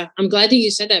 Yeah. I'm glad that you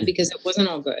said that, because it wasn't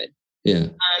all good. Yeah.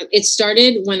 It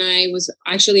started when I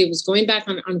was going back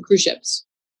on cruise ships.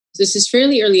 So this is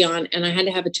fairly early on, and I had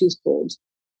to have a tooth pulled.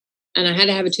 And I had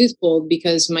to have a tooth pulled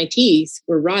because my teeth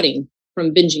were rotting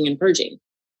from binging and purging.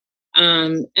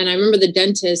 And I remember the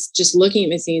dentist just looking at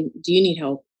me saying, "Do you need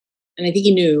help?" And I think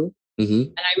he knew. Mm-hmm.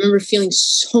 And I remember feeling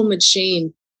so much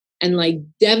shame and like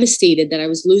devastated that I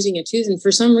was losing a tooth. And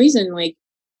for some reason, like,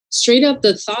 straight up,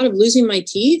 the thought of losing my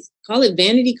teeth, call it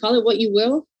vanity, call it what you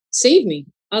will, saved me.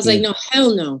 I was like, no,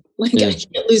 hell no. Like, I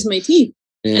can't lose my teeth.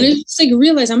 And I just like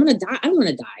realized I'm going to die. I don't want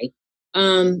to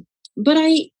die. But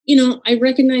I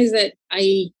recognize that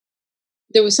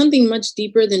there was something much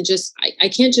deeper than just, I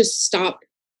can't just stop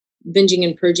binging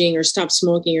and purging or stop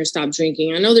smoking or stop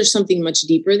drinking. I know there's something much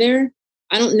deeper there.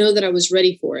 I don't know that I was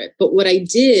ready for it. But what I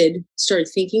did start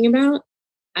thinking about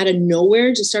out of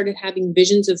nowhere, just started having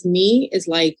visions of me as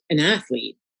like an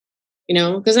athlete,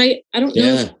 because I don't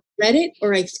know if I read it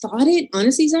or I thought it.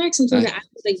 Honestly, Zach, sometimes I ask,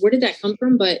 like, where did that come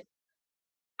from? But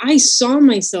I saw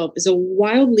myself as a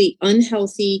wildly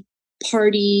unhealthy,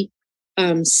 party,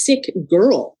 sick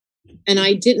girl. And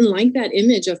I didn't like that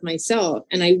image of myself.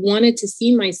 And I wanted to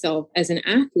see myself as an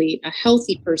athlete, a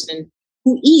healthy person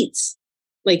who eats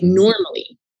like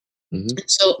normally. Mm-hmm. And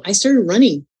so I started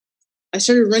running. I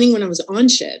started running when I was on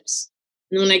ships.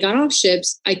 And when I got off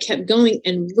ships, I kept going,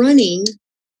 and running,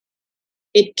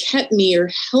 it kept me or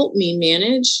helped me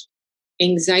manage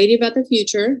anxiety about the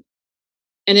future.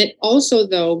 And it also,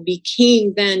 though,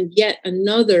 became then yet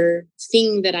another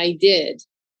thing that I did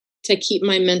to keep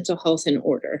my mental health in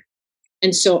order.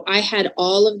 And so I had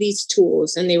all of these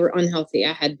tools, and they were unhealthy.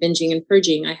 I had binging and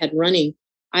purging. I had running.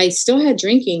 I still had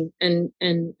drinking, and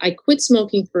I quit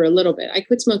smoking for a little bit. Like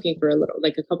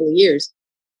a couple of years.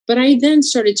 But I then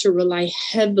started to rely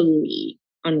heavily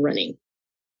on running,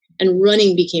 and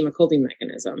running became a coping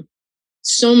mechanism.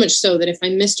 So much so that if I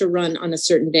missed a run on a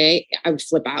certain day, I would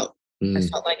flip out. I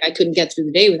felt like I couldn't get through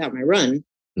the day without my run,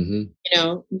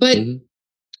 but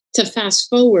to fast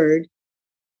forward,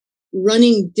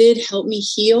 running did help me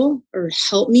heal, or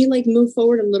help me like move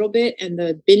forward a little bit. And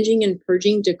the binging and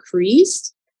purging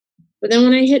decreased. But then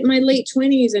when I hit my late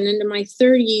 20s and into my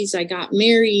 30s, I got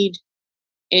married,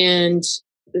 and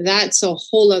that's a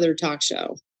whole other talk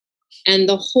show. And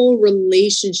the whole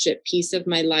relationship piece of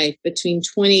my life between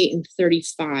 28 and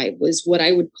 35 was what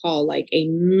I would call like a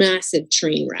massive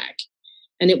train wreck.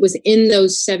 And it was in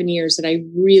those 7 years that I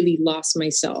really lost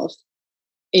myself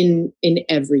in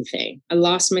everything. I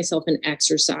lost myself in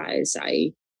exercise.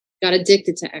 I got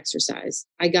addicted to exercise.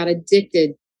 I got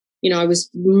addicted. I was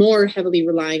more heavily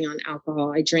relying on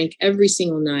alcohol. I drank every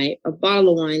single night, a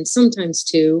bottle of wine, sometimes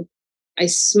two. I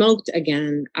smoked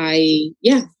again.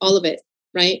 All of it,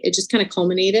 right? It just kind of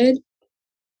culminated.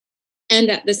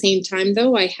 And at the same time,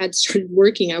 though, I had started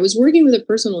working. I was working with a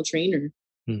personal trainer.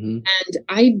 Mm-hmm. And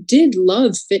I did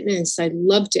love fitness. I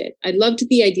loved it. I loved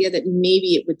the idea that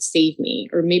maybe it would save me,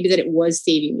 or maybe that it was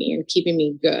saving me and keeping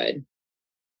me good.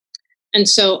 And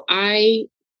so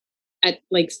at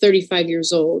like 35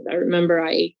 years old, I remember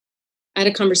I had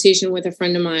a conversation with a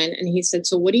friend of mine, and he said,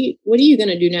 "So what are you going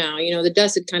to do now?" The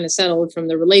dust had kind of settled from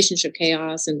the relationship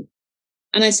chaos. And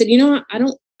I said, I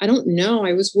don't know.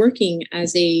 I was working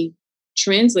as a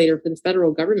translator for the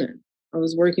federal government. I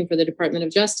was working for the Department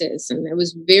of Justice, and it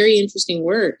was very interesting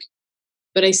work,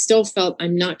 but I still felt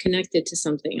I'm not connected to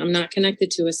something. I'm not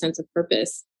connected to a sense of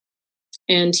purpose.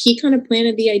 And he kind of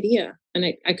planted the idea, and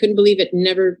I couldn't believe it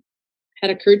never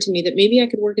had occurred to me that maybe I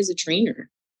could work as a trainer.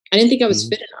 I didn't think I was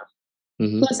fit enough.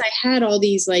 Mm-hmm. Plus I had all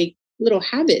these like little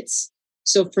habits.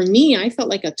 So for me, I felt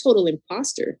like a total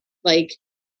imposter. Like,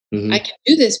 I can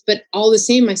do this, but all the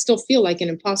same, I still feel like an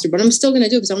imposter, but I'm still going to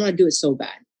do it because I want to do it so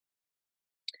bad.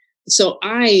 So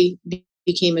I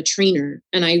became a trainer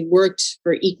and I worked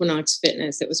for Equinox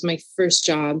Fitness. It was my first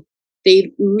job.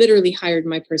 They literally hired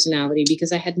my personality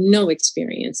because I had no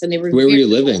experience, and they were Where were you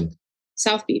living?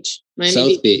 South Beach, Miami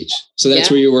South Beach. So that's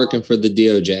where you're working for the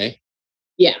DOJ?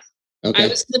 Yeah. Okay. I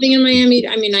was living in Miami.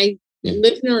 I mean, I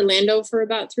lived in Orlando for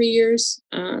about 3 years.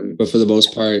 But for the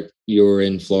most part, you were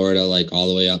in Florida, like all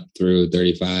the way up through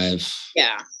 35.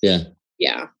 Yeah. Yeah.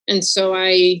 Yeah. And so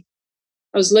I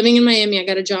was living in Miami. I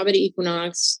got a job at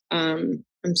Equinox. I'm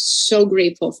so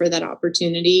grateful for that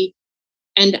opportunity.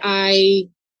 And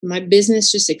my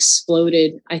business just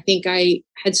exploded. I think I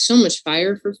had so much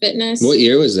fire for fitness. What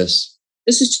year was this?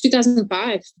 This was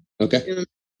 2005. Okay.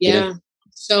 Yeah.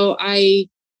 So I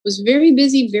was very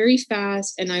busy, very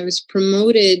fast, and I was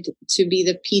promoted to be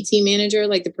the PT manager,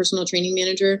 like the personal training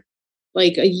manager,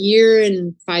 like a year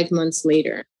and 5 months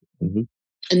later. Mm-hmm.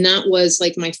 And that was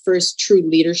like my first true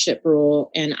leadership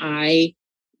role, and I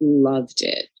loved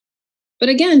it. But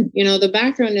again, the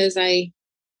background is I'd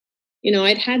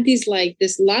had this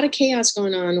lot of chaos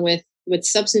going on with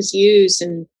substance use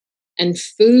and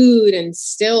food, and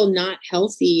still not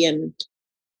healthy. And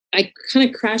I kind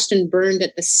of crashed and burned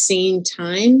at the same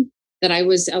time that I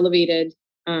was elevated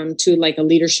to like a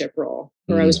leadership role,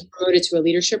 or I was promoted to a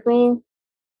leadership role.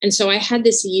 And so I had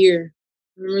this year.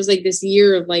 It was like this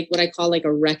year of like what I call like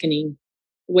a reckoning,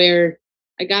 where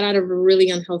I got out of a really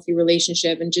unhealthy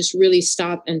relationship and just really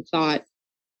stopped and thought,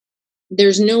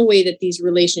 there's no way that these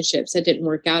relationships that didn't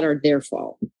work out are their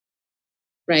fault.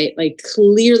 Right? Like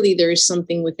clearly there is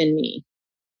something within me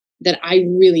that I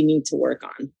really need to work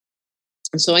on.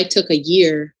 And so I took a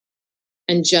year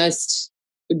and just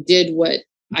did what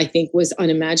I think was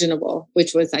unimaginable,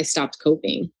 which was I stopped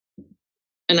coping,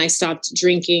 and I stopped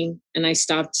drinking, and I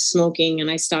stopped smoking,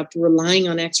 and I stopped relying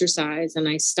on exercise, and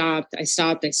I stopped.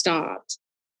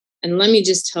 And let me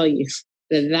just tell you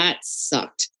that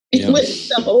sucked. It was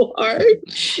so hard.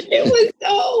 It was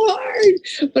so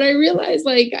hard. But I realized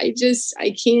like, I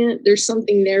can't, there's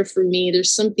something there for me.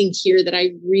 There's something here that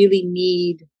I really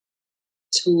need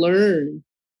to learn.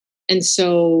 And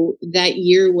so that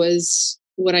year was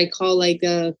what I call like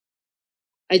it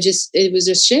was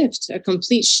a shift, a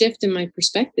complete shift in my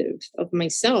perspective of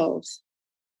myself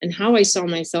and how I saw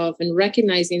myself, and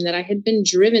recognizing that I had been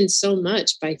driven so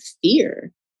much by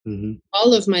fear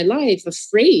all of my life,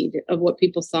 afraid of what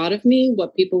people thought of me,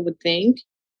 what people would think,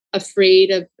 afraid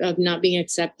of not being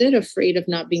accepted, afraid of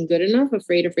not being good enough,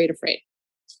 afraid.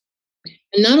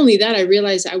 And not only that, I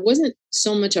realized I wasn't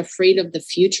so much afraid of the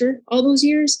future all those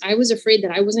years. I was afraid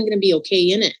that I wasn't going to be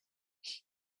okay in it.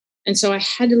 And so I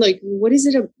had to like, what is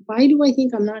it? Why do I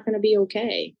think I'm not going to be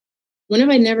okay? When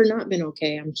have I never not been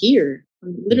okay? I'm here.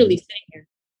 I'm literally sitting here.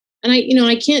 And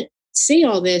I can't say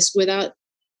all this without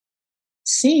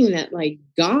saying that like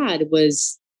God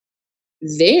was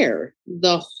there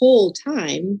the whole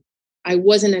time. I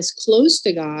wasn't as close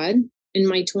to God in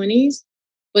my 20s,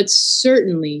 but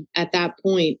certainly at that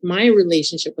point, my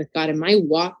relationship with God and my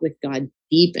walk with God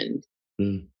deepened.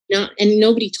 And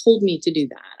nobody told me to do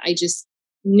that. I just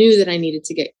knew that I needed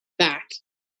to get back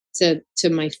to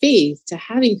my faith, to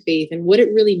having faith, and what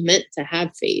it really meant to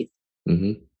have faith.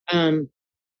 And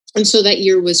so that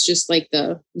year was just like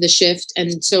the shift.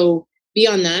 And so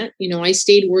beyond that, I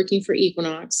stayed working for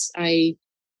Equinox. I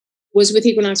was with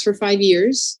Equinox for 5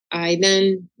 years. I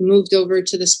then moved over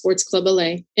to the Sports Club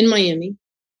LA in Miami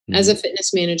as a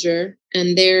fitness manager,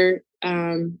 and there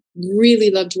really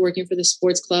loved working for the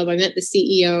sports club. I met the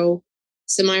CEO,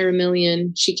 Samira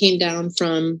Million. She came down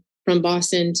from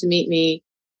Boston to meet me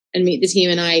and meet the team,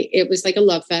 and it was like a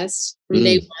love fest from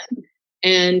day one.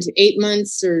 And 8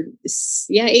 months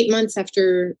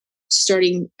after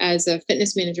starting as a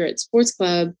fitness manager at Sports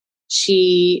Club,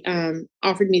 she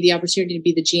offered me the opportunity to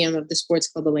be the GM of the Sports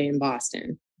Club LA in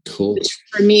Boston. Cool. Which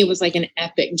for me, it was like an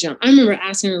epic jump. I remember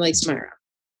asking her, like, Samira,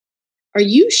 are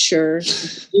you sure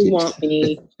you want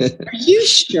me? Are you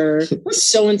sure? I'm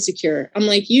so insecure. I'm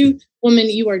like, you woman,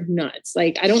 you are nuts.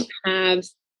 Like, I don't have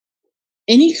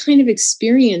any kind of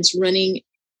experience running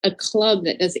a club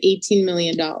that does $18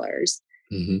 million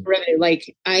revenue.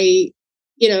 Like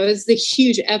it's the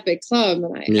huge epic club.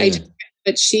 And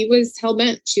but she was hell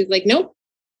bent. She was like, nope,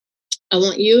 I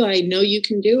want you. I know you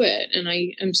can do it. And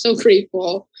I am so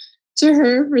grateful to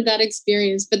her for that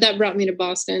experience. But that brought me to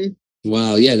Boston.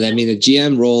 Wow. Yeah. I mean, a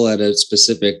GM role at a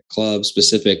specific club,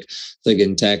 specific like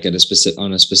in tech on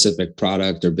a specific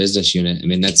product or business unit. I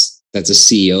mean, that's a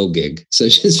CEO gig. So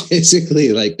just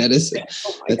basically like that's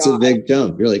a big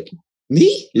jump. You're like,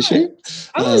 me? You sure?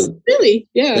 Really?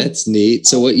 Yeah. That's neat.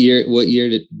 So what year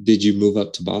did you move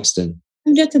up to Boston? I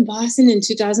moved up to Boston in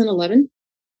 2011.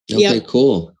 Okay,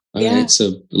 cool. All Yeah. right. So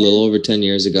a little over 10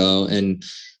 years ago. And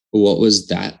what was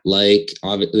that like?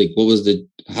 Like,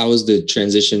 how was the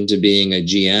transition to being a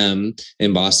GM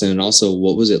in Boston? And also,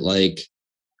 what was it like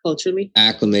Culturally.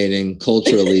 acclimating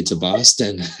culturally to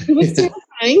Boston? It was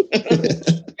terrifying.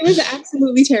 It was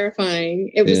absolutely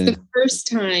terrifying. It was Yeah. the first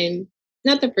time,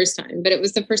 not the first time, but it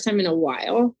was the first time in a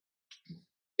while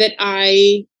that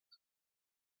I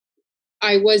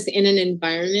was in an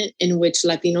environment in which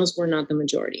Latinos were not the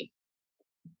majority.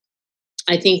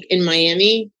 I think in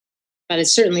Miami, but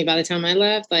it's certainly by the time I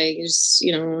left, like it's,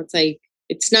 it's like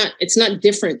it's not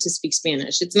different to speak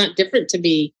Spanish. It's not different to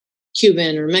be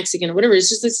Cuban or Mexican or whatever.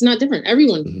 It's not different.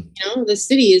 Everyone, the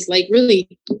city is like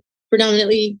really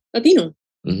predominantly Latino.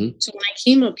 Mm-hmm. So when I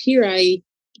came up here,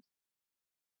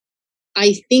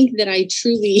 I think that I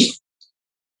truly,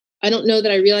 I don't know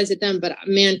that I realized it then, but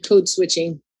man, code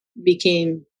switching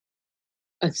became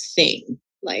a thing.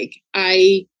 Like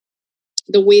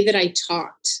the way that I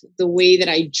talked, the way that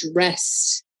I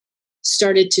dressed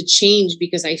started to change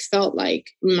because I felt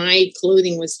like my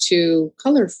clothing was too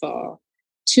colorful,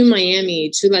 too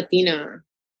Miami, too Latina.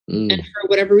 And for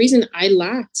whatever reason, I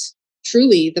lacked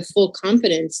truly the full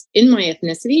confidence in my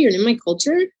ethnicity and in my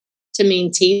culture to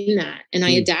maintain that. And I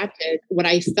adapted. What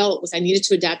I felt was I needed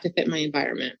to adapt to fit my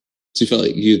environment. So you felt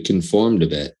like you conformed a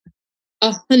bit.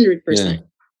 100%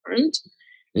 conformed.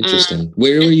 Interesting.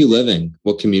 Where were you living?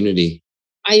 What community?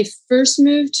 I first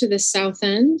moved to the South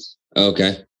End.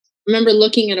 Okay. I remember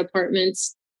looking at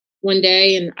apartments one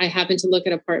day, and I happened to look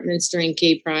at apartments during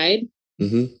Gay Pride.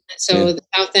 Mm-hmm. So the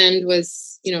South End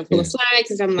was, full of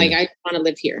flags, and I'm like, I want to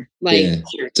live here. Like,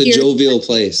 it's a jovial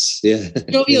place. Yeah,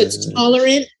 jovial. It's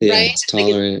tolerant, right? It's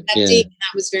tolerant. Like, it's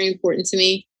that was very important to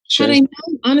me. Sure. Had I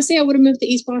known, honestly, I would have moved to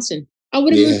East Boston. I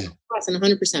would have moved to East Boston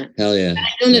 100%. Hell yeah. Had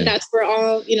I known that that's where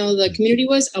all the community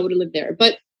was, I would have lived there.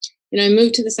 But I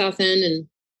moved to the South End, and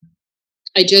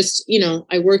I just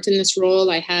I worked in this role.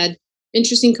 I had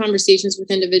interesting conversations with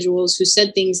individuals who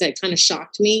said things that kind of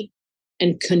shocked me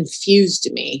and confused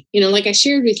me. Like I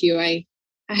shared with you, I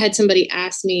had somebody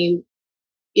ask me,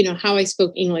 how I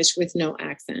spoke English with no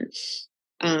accent.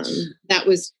 That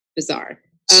was bizarre.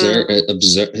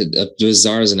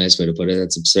 Bizarre is a nice way to put it.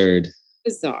 That's absurd.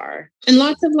 Bizarre. And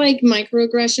lots of like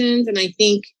microaggressions. And I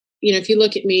think, if you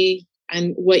look at me,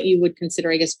 I'm what you would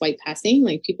consider, I guess, white passing.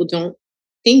 Like people don't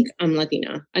think I'm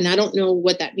Latina. And I don't know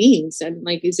what that means. And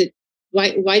like,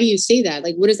 why do you say that?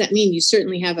 Like, what does that mean? You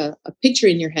certainly have a picture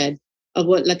in your head of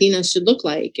what Latinas should look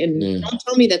like. And don't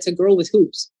tell me that's a girl with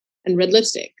hoops and red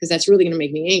lipstick, because that's really going to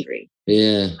make me angry.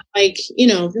 Yeah. Like,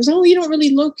 there's, you don't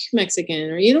really look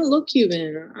Mexican, or you don't look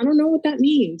Cuban, or I don't know what that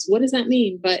means. What does that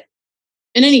mean? But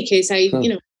in any case, it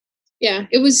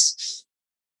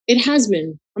has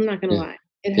been, I'm not going to lie.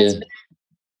 It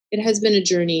has been a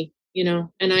journey,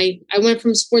 and I went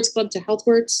from sports club to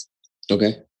HealthWorks.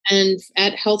 Okay. And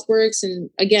at HealthWorks, and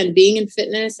again, being in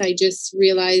fitness, I just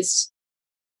realized,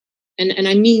 and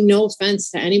I mean no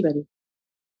offense to anybody,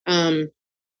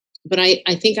 but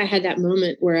I think I had that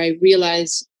moment where I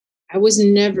realized I was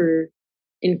never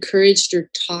encouraged or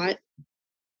taught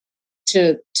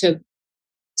to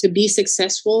be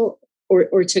successful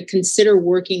or to consider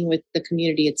working with the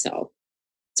community itself.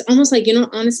 It's almost like,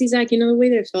 honestly, Zach, the way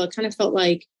that it kind of felt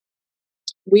like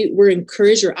we were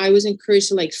encouraged, or I was encouraged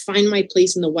to like find my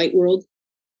place in the white world,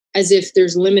 as if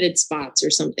there's limited spots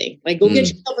or something. Like, go get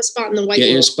yourself a spot in the white world.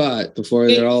 Get your spot before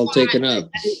they're all taken up.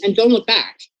 And don't look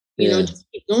back. Just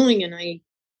keep going. And I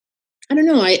don't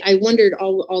know. I wondered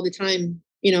all the time,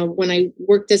 when I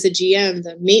worked as a GM,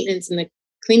 the maintenance and the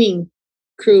cleaning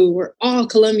crew were all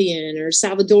Colombian or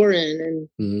Salvadoran,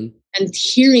 and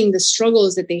hearing the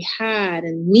struggles that they had,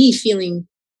 and me feeling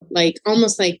like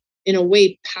almost like in a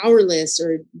way powerless,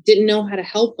 or didn't know how to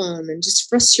help them, and just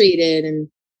frustrated. And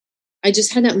I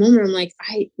just had that moment. I'm like,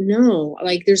 I know,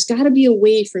 like, there's got to be a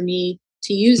way for me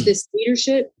to use these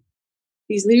leadership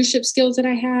skills that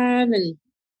I have, and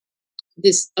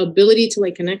this ability to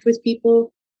like connect with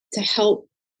people, to help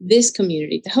this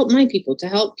community, to help my people, to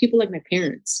help people like my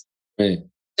parents. Right.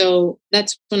 So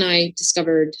that's when I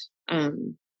discovered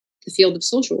the field of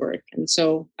social work. And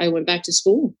so I went back to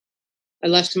school. I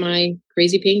left my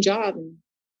crazy paying job, and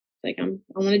like, I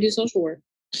want to do social work.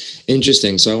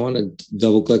 Interesting. So I want to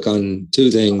double click on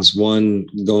two things. One,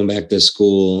 going back to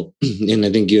school, and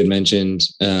I think you had mentioned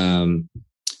in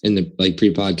the like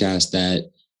pre-podcast that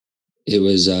it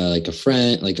was like a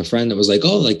friend that was like,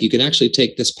 oh, like you can actually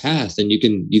take this path, and you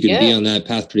can be on that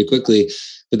path pretty quickly.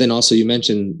 But then also you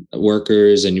mentioned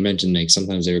workers, and you mentioned like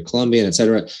sometimes they were Colombian,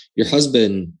 etc. Your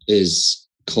husband is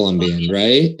Colombian,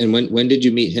 right? And when did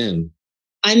you meet him?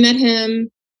 I met him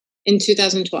in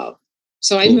 2012.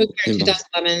 So I Cool. moved here in In Boston.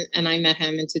 2011 and I met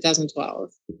him in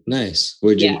 2012. Nice.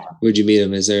 Yeah. Where'd you meet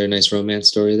him? Is there a nice romance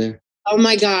story there? Oh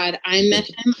my God. I met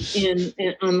him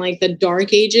on like the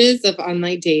dark ages of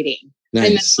online dating.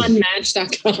 Nice. I met him on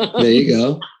Match.com. There you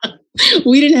go.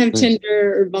 We didn't have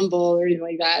Tinder or Bumble or anything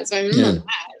like that. So I met him on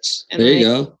Match. And there you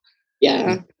go.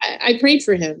 Yeah. I prayed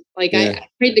for him. Like I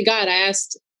prayed to God. I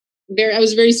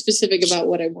was very specific about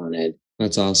what I wanted.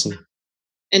 That's awesome.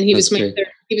 And he was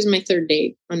my third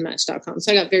date on Match.com.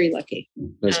 So I got very lucky.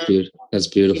 That's beautiful. That's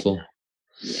beautiful.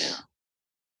 Yeah.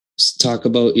 Let's talk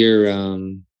about your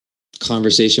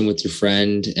conversation with your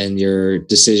friend and your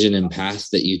decision and path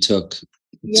that you took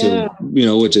to,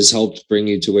 which has helped bring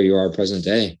you to where you are present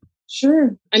day.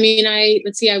 Sure. I mean, I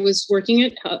was working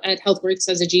at HealthWorks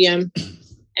as a GM,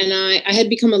 and I had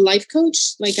become a life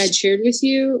coach, like I'd shared with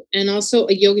you, and also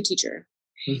a yoga teacher.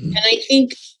 Mm-hmm. And I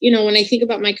think, when I think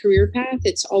about my career path,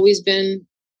 it's always been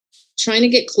trying to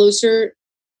get closer.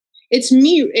 It's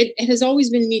me. It has always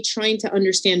been me trying to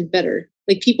understand better,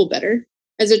 like people better.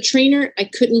 As a trainer, I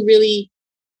couldn't really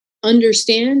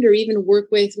understand or even work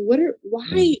with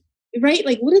right?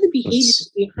 Like, what are the behaviors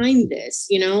behind this?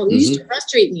 It used to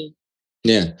frustrate me.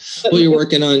 Yeah. Well,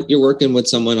 you're working with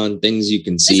someone on things you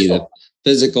can see, the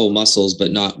physical muscles,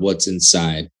 but not what's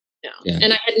inside. No. Yeah.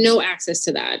 And I had no access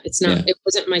to that. It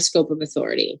wasn't my scope of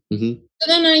authority. Mm-hmm. So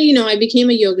then I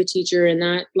became a yoga teacher, and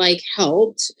that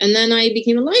helped. And then I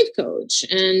became a life coach.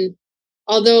 And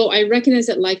although I recognize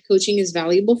that life coaching is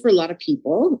valuable for a lot of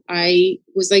people, I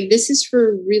was like, this is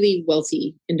for really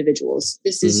wealthy individuals.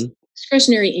 This is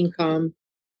discretionary income.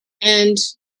 And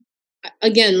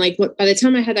again, by the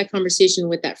time I had that conversation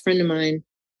with that friend of mine,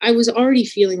 I was already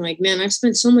feeling like, man, I've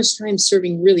spent so much time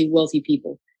serving really wealthy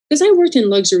people, because I worked in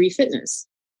luxury fitness,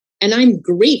 and I'm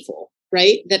grateful,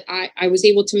 right, that I was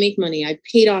able to make money. I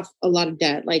paid off a lot of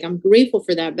debt. Like, I'm grateful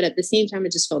for that. But at the same time, I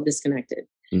just felt disconnected.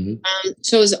 Mm-hmm.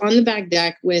 So I was on the back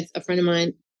deck with a friend of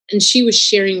mine, and she was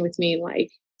sharing with me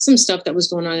some stuff that was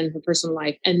going on in her personal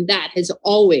life. And that has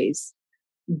always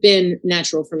been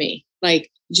natural for me.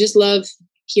 Just love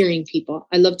hearing people.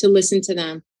 I love to listen to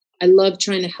them. I love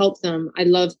trying to help them. I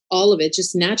love all of it.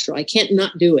 Just natural. I can't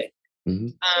not do it.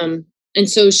 Mm-hmm. And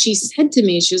so she said to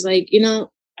me, she was like,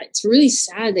 it's really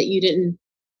sad that you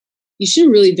should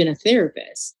have really been a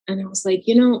therapist. And I was like,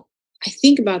 I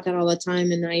think about that all the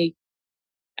time. And I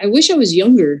wish I was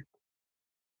younger,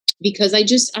 because I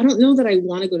don't know that I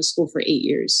want to go to school for 8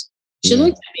 years. She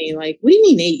looked at me like, what do you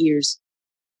mean 8 years?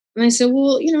 And I said,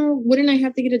 well, wouldn't I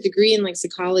have to get a degree in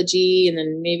psychology, and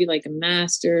then maybe a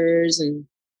master's, and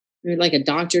maybe a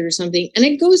doctorate or something? And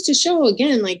it goes to show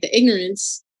again, the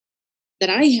ignorance that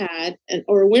I had,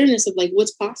 or awareness of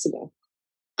what's possible.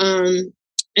 And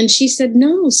she said,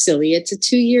 no, silly, it's a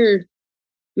 2-year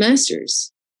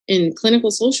master's in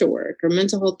clinical social work or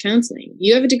mental health counseling.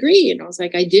 You have a degree. And I was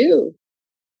like, I do.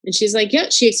 And she's like, yeah,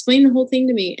 she explained the whole thing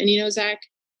to me. And Zach,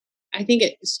 I think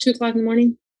it was 2:00 in the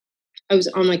morning. I was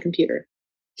on my computer,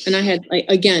 and I had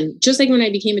again, just like when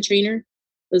I became a trainer, it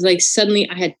was suddenly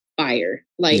I had fire,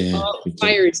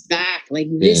 fire is back.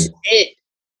 This is it.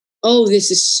 Oh, this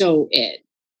is so it.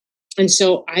 And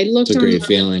so I looked. It's a great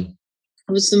feeling.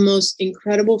 It was the most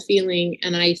incredible feeling.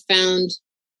 And I found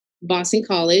Boston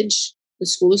College, the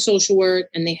School of Social Work,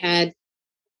 and they had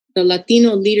the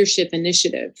Latino Leadership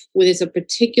Initiative, which is a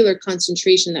particular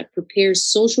concentration that prepares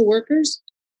social workers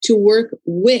to work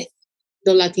with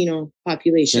the Latino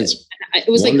population. It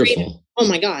was wonderful. Oh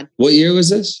my God. What year was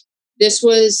this? This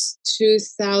was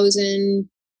 2000.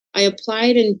 I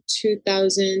applied in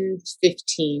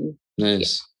 2015.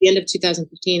 Nice. The end of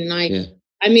 2015. And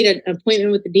I made an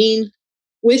appointment with a dean.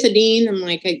 I'm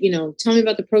like, tell me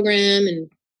about the program.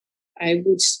 And I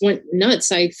just went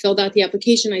nuts. I filled out the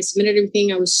application. I submitted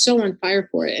everything. I was so on fire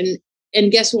for it.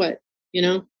 And guess what?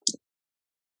 The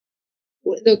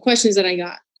questions that I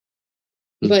got.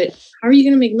 But how are you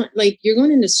going to make money? You're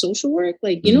going into social work.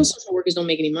 Social workers don't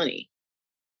make any money.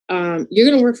 You're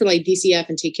going to work for DCF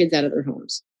and take kids out of their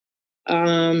homes.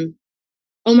 Oh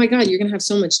my God, you're going to have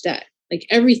so much debt.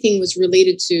 Everything was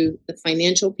related to the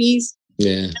financial piece.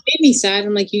 Yeah. It made me sad.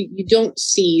 I'm like, you don't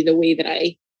see the way that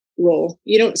I roll.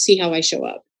 You don't see how I show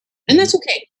up. And that's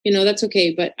okay. That's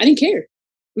okay. But I didn't care.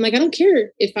 I'm like, I don't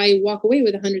care if I walk away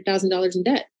with $100,000 in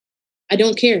debt. I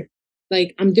don't care.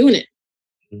 I'm doing it.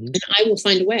 And I will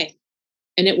find a way,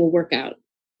 and it will work out.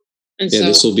 And so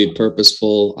this will be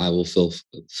purposeful. I will feel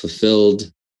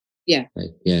fulfilled. Yeah.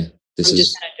 Yeah. I'm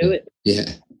just going to do it. Yeah.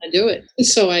 I do it.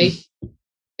 So I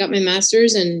got my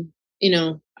master's, and,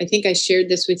 I think I shared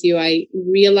this with you. I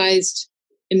realized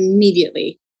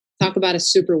immediately, talk about a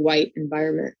super white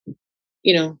environment,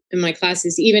 in my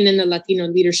classes, even in the Latino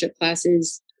leadership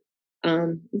classes,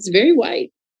 It's very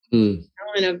white. Mm.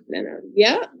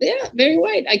 Yeah, very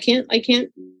white. I can't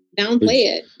downplay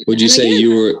it. Would you And say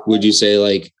again, would you say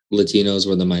like Latinos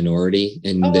were the minority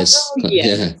in this?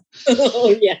 yes. Yeah.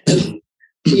 Oh yes.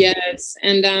 Yes.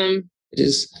 And It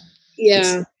is.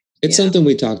 yeah. It's Yeah. something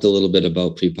we talked a little bit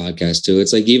about pre-podcast too.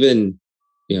 It's like even,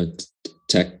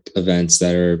 tech events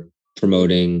that are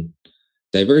promoting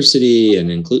diversity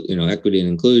and equity and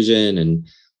inclusion, and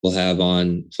we'll have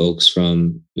on folks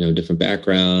from, different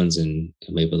backgrounds, and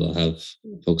maybe they'll have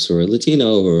folks who are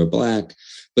Latino or Black,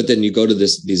 but then you go to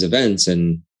these events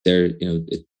and they're,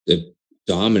 they're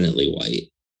dominantly white.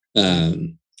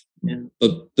 Yeah.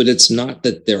 But it's not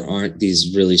that there aren't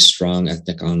these really strong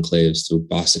ethnic enclaves through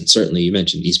Boston. Certainly, you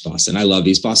mentioned East Boston. I love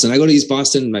East Boston. I go to East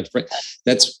Boston. My friend,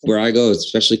 that's where I go,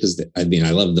 especially because I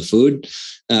love the food.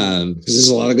 Because there's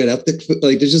a lot of good ethnic food.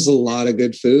 Like there's just a lot of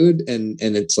good food, and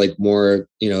it's like more,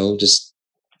 just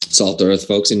salt earth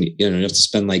folks, and you have to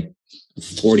spend like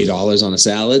 $40 on a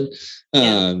salad.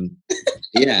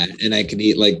 Yeah, and I can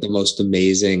eat like the most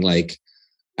amazing like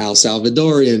El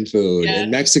Salvadorian food and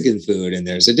Mexican food, and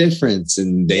there's a difference,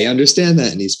 and they understand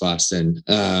that in East Boston.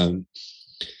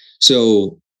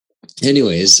 So,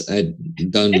 anyways, I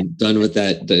done with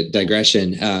that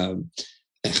digression.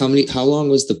 How long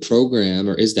was the program,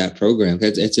 or is that program?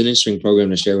 It's an interesting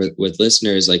program to share with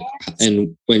listeners. Like,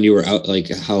 and when you were out, like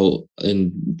how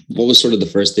and what was sort of the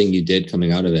first thing you did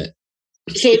coming out of it?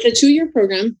 So it's a 2-year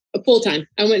program, a full time.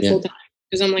 I went full time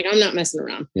because I'm like, I'm not messing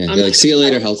around. Yeah, like, see you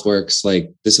later, HealthWorks.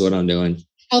 Like, this is what I'm doing.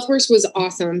 HealthWorks was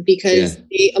awesome because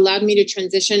they allowed me to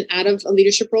transition out of a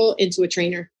leadership role into a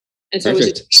trainer. And so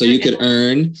perfect. So you could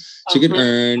earn. So you could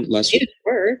earn less. It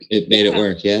work. It made it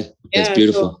work. Yeah, that's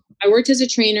beautiful. So I worked as a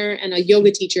trainer and a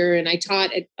yoga teacher, and I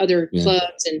taught at other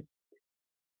clubs,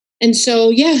 and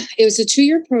so it was a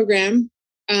 2-year program.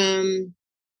 And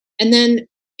then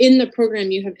in the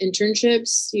program, you have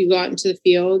internships. You go out into the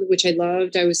field, which I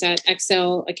loved. I was at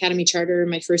Excel Academy Charter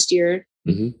my first year,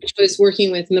 which was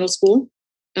working with middle school.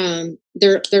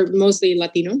 They're mostly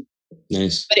Latino.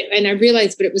 Nice. And I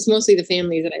realized, but it was mostly the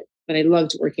families that I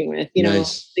loved working with.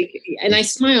 Nice. And I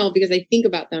smile because I think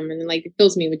about them, and like it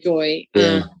fills me with joy.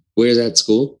 Yeah. Where's that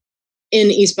school? In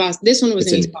East Boston. This one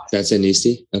was in East Boston. That's in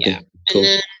Eastie? Okay. Yeah. Cool. And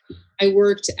then I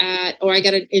worked I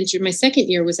got an intern. My second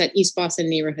year was at East Boston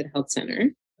Neighborhood Health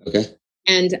Center. Okay.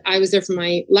 And I was there for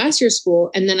my last year's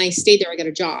school, and then I stayed there. I got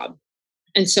a job.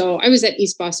 And so I was at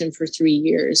East Boston for 3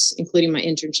 years, including my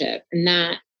internship. And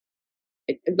that,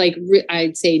 like,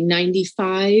 I'd say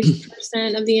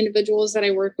 95% of the individuals that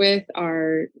I work with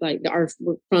are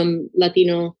from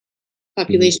Latino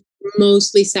population,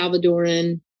 mostly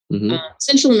Salvadoran,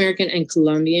 Central American, and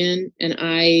Colombian. And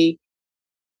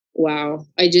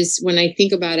when I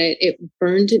think about it, it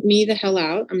burned me the hell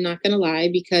out. I'm not going to lie,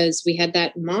 because we had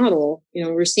that model,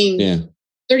 we're seeing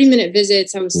 30-minute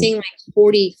visits. I was seeing like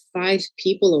 45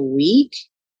 people a week,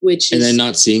 and then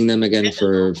not seeing them again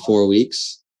for 4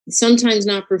 weeks. Sometimes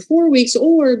not for 4 weeks,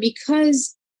 or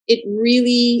because it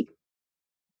really,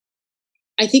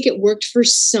 I think it worked for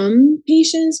some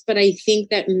patients, but I think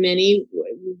that many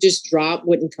just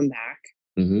wouldn't come back.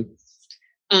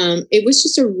 It was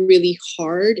just a really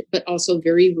hard, but also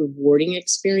very rewarding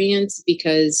experience,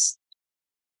 because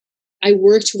I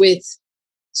worked with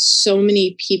so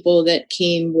many people that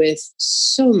came with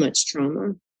so much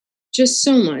trauma, just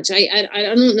so much. I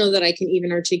don't know that I can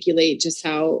even articulate just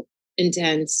how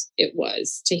intense it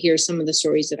was to hear some of the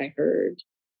stories that I heard.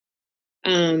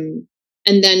 And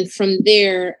then from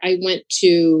there, I went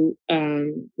to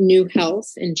New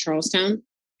Health in Charlestown.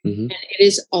 And it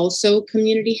is also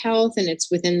community health, and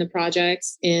it's within the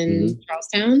projects in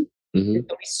Charlestown. So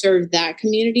we served that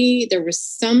community. There was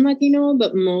some Latino,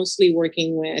 but mostly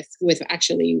working with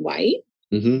actually white,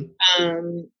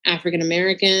 African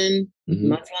American,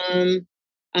 Muslim,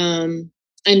 and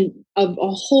a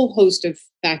whole host of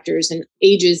factors, and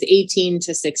ages 18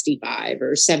 to 65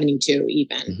 or 72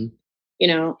 even.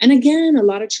 And again, a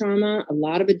lot of trauma, a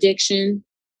lot of addiction.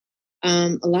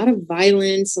 A lot of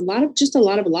violence, a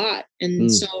lot.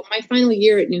 And so my final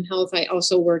year at New Health, I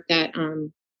also worked at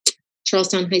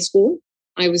Charlestown High School.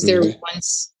 I was there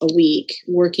once a week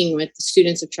working with the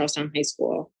students of Charlestown High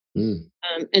School.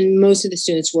 And most of the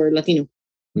students were Latino.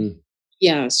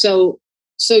 Yeah. So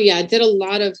I did a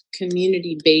lot of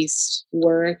community-based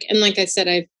work. And like I said,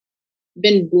 I've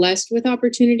been blessed with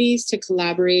opportunities to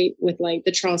collaborate with like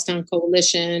the Charlestown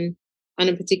Coalition on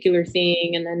a particular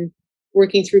thing, and then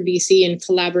working through BC and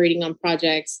collaborating on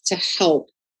projects to help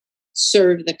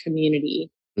serve the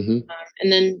community. And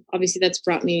then obviously that's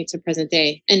brought me to present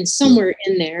day. And somewhere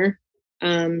in there,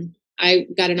 I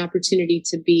got an opportunity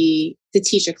to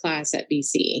teach a class at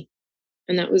BC.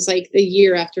 And that was like the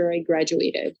year after I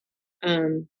graduated.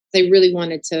 I really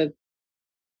wanted to,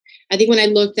 I think when I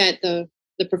looked at the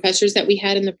professors that we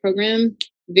had in the program,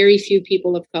 very few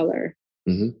people of color.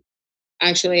 Mm-hmm.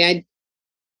 Actually,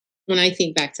 when I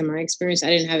think back to my experience,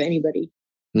 I didn't have anybody.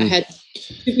 I Mm. had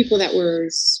two people that were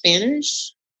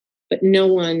Spanish, but no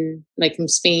one like from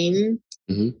Spain,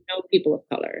 Mm-hmm. no people of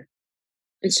color.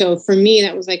 And so for me,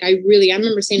 that was like, I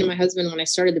remember saying to my husband when I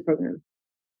started the program,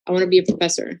 I want to be a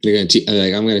professor. You're gonna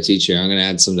like, I'm gonna teach you. I'm gonna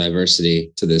add some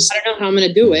diversity to this. I don't know how I'm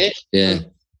gonna do it. Yeah.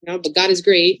 But God is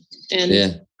great, and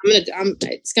yeah,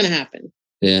 it's gonna happen.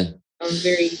 Yeah. I'm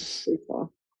very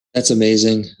grateful. That's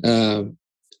amazing.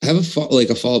 I have a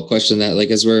follow-up question that like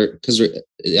because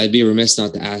I'd be remiss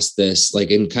not to ask this,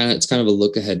 like it's kind of a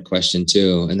look ahead question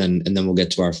too, and then we'll get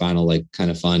to our final like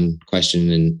kind of fun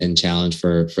question and challenge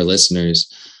for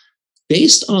listeners.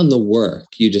 Based on the work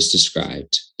you just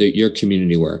described, your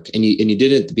community work, and you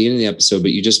did it at the beginning of the episode,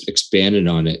 but you just expanded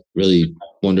on it really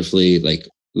wonderfully, like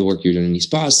the work you're doing in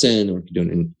East Boston, the work you're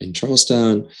doing in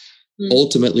Charlestown,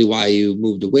 ultimately why you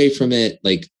moved away from it,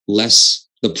 like less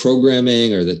the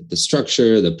programming or the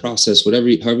structure, the process, however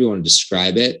you want to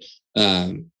describe it.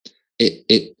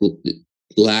 It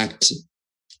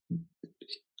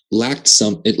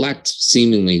lacked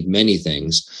seemingly many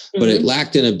things, but it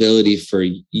lacked an ability for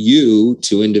you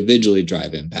to individually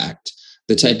drive impact,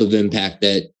 the type of impact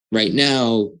that right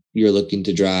now you're looking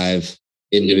to drive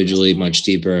individually much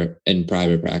deeper in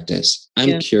private practice.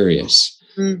 I'm curious,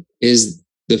 is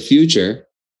the future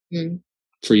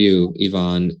for you,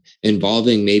 Yvonne,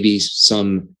 involving maybe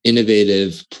some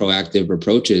innovative, proactive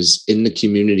approaches in the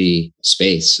community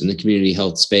space, in the community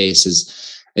health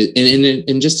space,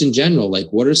 and just in general, like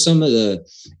what are some of the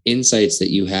insights that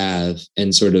you have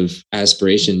and sort of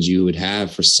aspirations you would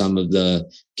have for some of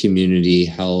the community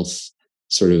health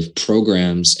sort of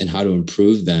programs and how to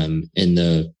improve them in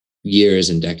the years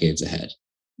and decades ahead?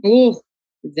 Oh,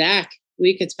 Zach,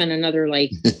 we could spend another like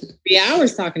 3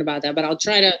 hours talking about that, but I'll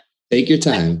try to take your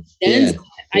time. I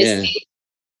say,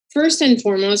 first and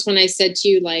foremost, when I said to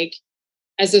you, like,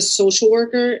 as a social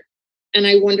worker, and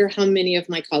I wonder how many of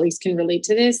my colleagues can relate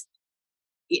to this,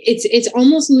 it's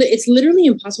literally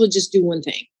impossible to just do one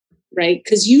thing, right?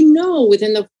 Because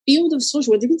within the field of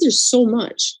social work, there's so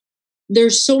much.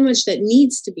 There's so much that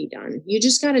needs to be done. You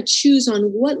just got to choose on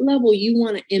what level you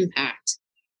want to impact,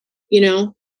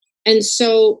 And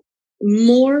so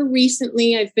more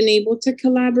recently, I've been able to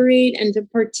collaborate and to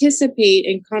participate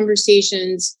in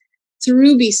conversations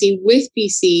through BC, with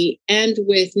BC, and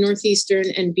with Northeastern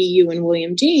and BU and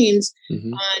William James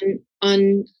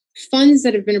on funds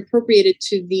that have been appropriated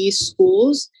to these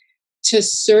schools to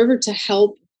serve or to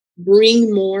help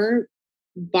bring more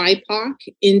BIPOC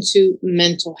into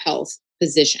mental health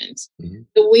positions.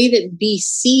 The way that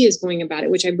BC is going about it,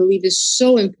 which I believe is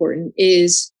so important,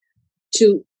 is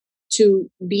to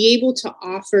be able to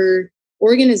offer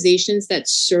organizations that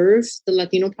serve the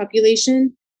Latino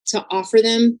population, to offer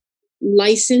them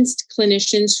licensed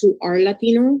clinicians who are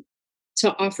Latino,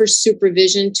 to offer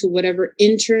supervision to whatever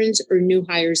interns or new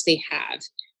hires they have.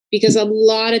 Because a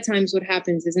lot of times what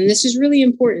happens is, and this is really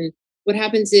important, what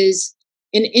happens is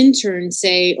an intern,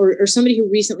 say, or somebody who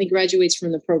recently graduates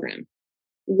from the program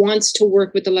wants to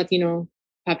work with the Latino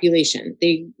population.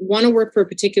 They want to work for a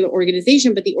particular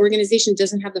organization, but the organization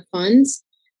doesn't have the funds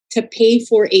to pay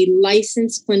for a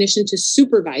licensed clinician to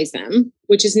supervise them,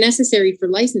 which is necessary for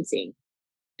licensing.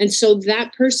 And so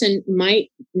that person might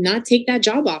not take that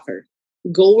job offer,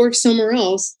 go work somewhere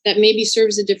else that maybe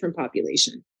serves a different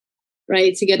population,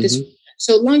 right? To get this.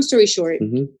 So long story short,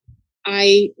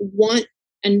 I want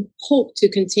and hope to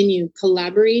continue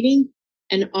collaborating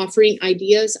and offering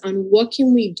ideas on what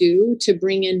can we do to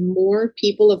bring in more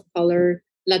people of color,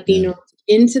 Latino,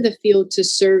 into the field to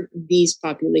serve these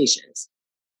populations.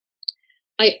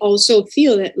 I also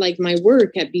feel that like my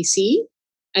work at BC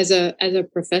as a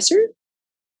professor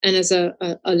and as a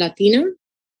Latina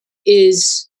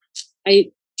is,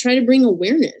 I try to bring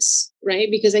awareness, right?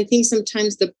 Because I think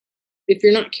sometimes if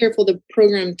you're not careful, the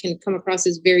program can come across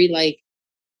as very like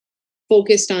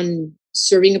focused on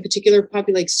serving a particular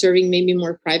like serving maybe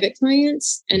more private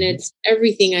clients. And it's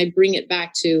everything. I bring it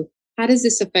back to, how does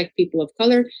this affect people of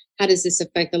color? How does this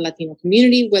affect the Latino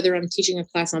community? Whether I'm teaching a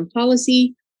class on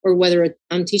policy or whether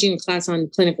I'm teaching a class on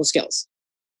clinical skills.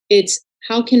 It's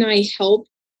how can I help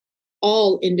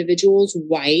all individuals,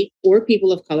 white or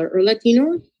people of color or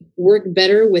Latino, work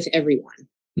better with everyone?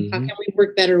 How can we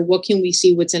work better? What can we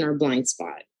see? What's in our blind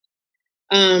spot?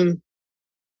 And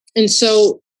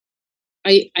so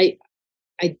I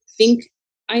think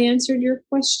I answered your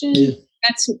question.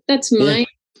 That's my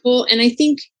goal. And I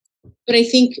think But I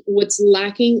think what's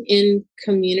lacking in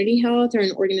community health or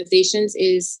in organizations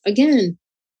is, again,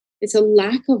 it's a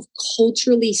lack of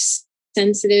culturally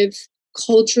sensitive,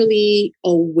 culturally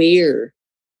aware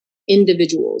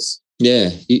individuals Yeah.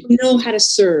 who know how to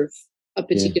serve a Yeah.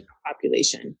 particular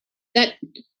population. That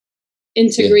Yeah.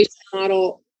 integration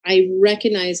model, I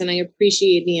recognize and I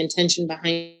appreciate the intention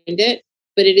behind it,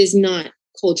 but it is not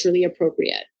culturally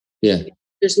appropriate. Yeah.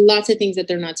 There's lots of things that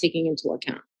they're not taking into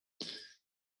account.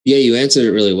 Yeah, you answered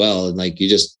it really well. And like you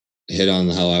just hit on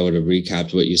how I would have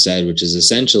recapped what you said, which is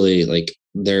essentially like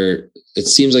it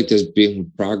seems like there's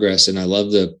been progress. And I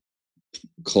love the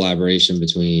collaboration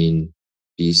between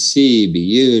BC,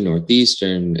 BU,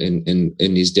 Northeastern, and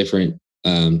these different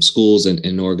schools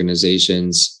and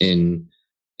organizations in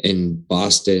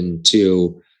Boston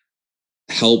to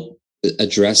help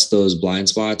address those blind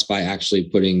spots by actually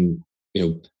putting,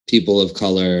 people of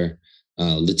color,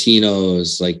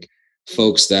 Latinos, like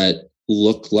folks that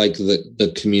look like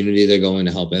the community they're going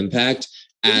to help impact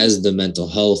as the mental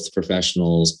health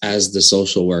professionals, as the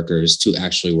social workers to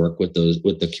actually work with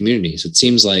the community. So it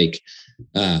seems like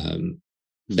um,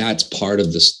 that's part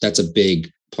of this. That's a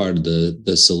big part of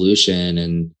the solution,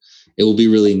 and it will be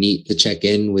really neat to check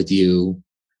in with you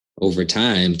over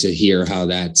time to hear how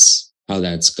that's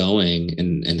going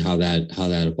and how that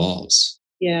evolves.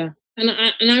 Yeah. And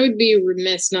I would be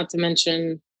remiss not to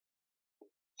mention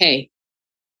pay,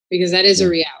 because that is a Yeah.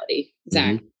 reality,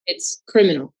 Zach. Hmm. It's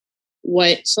criminal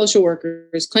what social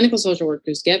workers, clinical social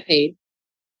workers get paid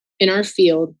in our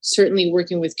field, certainly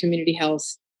working with community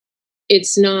health.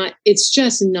 It's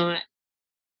just not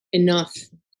enough,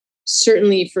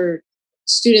 certainly for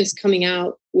students coming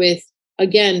out with,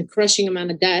 again, crushing amount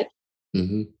of debt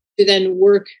Hmm. to then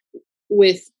work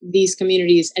with these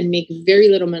communities and make very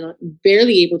little money,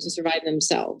 barely able to survive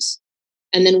themselves,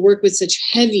 and then work with such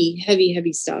heavy, heavy,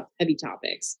 heavy stuff, heavy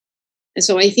topics. And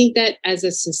so I think that as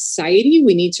a society,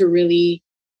 we need to really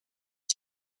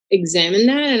examine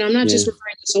that. And I'm not Yeah. just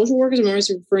referring to social workers, I'm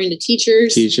also referring to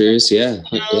teachers. Teachers. Yeah.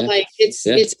 Yeah. Like Yeah.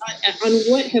 it's on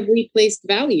what have we placed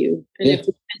value? And Yeah. if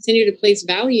we continue to place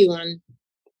value on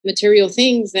material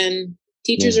things, then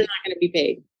teachers Yeah. are not going to be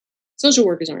paid. Social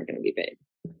workers aren't going to be paid.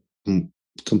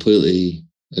 Completely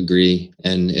agree.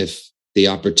 And if the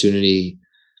opportunity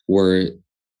were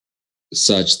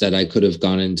such that I could have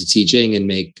gone into teaching and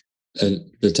make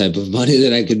the type of money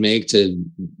that I could make to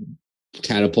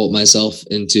catapult myself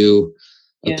into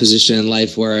a Yeah. position in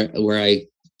life where I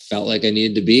felt like I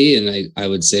needed to be, and I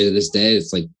would say to this day,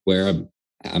 it's like where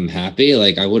I'm happy.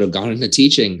 Like I would have gone into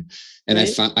teaching, and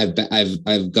Right.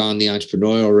 I've gone the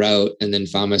entrepreneurial route, and then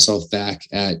found myself back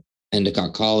at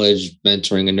Endicott College,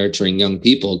 mentoring and nurturing young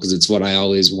people because it's what I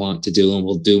always want to do and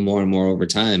will do more and more over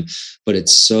time. But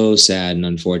it's so sad and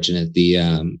unfortunate the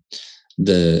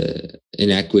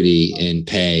inequity in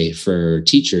pay for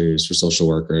teachers, for social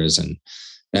workers, and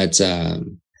that's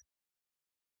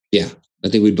yeah. I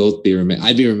think we'd both be remiss.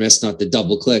 I'd be remiss not to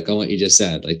double click on what you just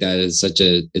said. Like that is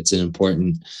it's an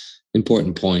important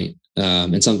point,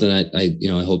 and something that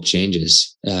I hope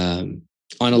changes.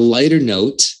 On a lighter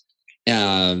note,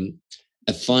 um,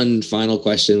 a fun final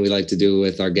question we like to do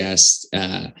with our guests.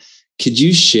 Could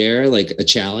you share like a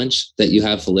challenge that you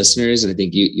have for listeners? And I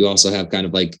think you also have kind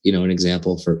of like, an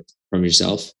example from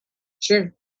yourself.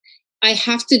 Sure. I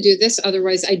have to do this.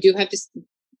 Otherwise, I do have to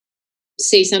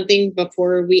say something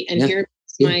before we end Yeah. here.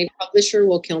 Yeah. My publisher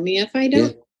will kill me if I Yeah.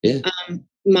 don't. Yeah.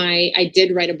 I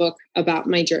did write a book about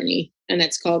my journey, and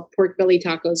it's called Pork Belly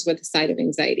Tacos with a Side of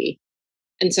Anxiety.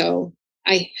 And so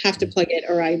I have to plug it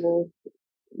or I will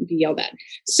be yelled at.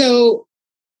 So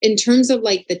in terms of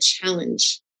like the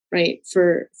challenge, right,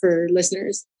 for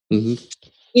listeners, Hmm.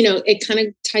 it kind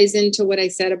of ties into what I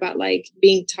said about like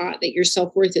being taught that your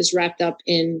self-worth is wrapped up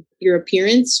in your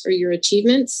appearance or your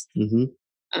achievements. Hmm.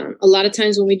 A lot of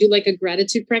times when we do like a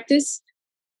gratitude practice,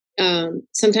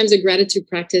 sometimes a gratitude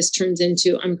practice turns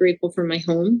into I'm grateful for my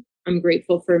home. I'm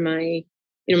grateful for my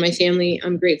family.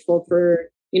 I'm grateful for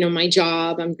my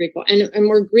job. I'm grateful, and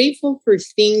we're grateful for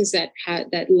things that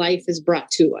life has brought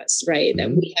to us, right? That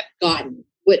Hmm. we have gotten,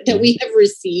 that we have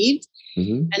received,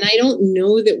 Hmm. and I don't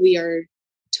know that we are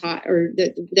taught or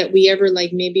that we ever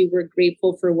like maybe we're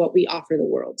grateful for what we offer the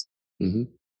world. Hmm.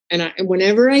 And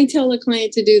whenever I tell a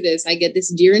client to do this, I get this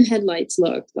deer in headlights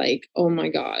look like, oh my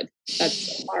God,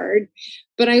 that's so hard.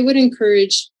 But I would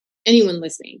encourage anyone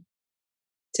listening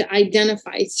to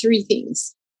identify three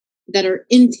things that are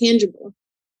intangible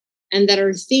and that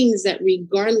are things that,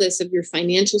 regardless of your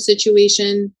financial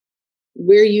situation,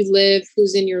 where you live,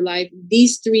 who's in your life,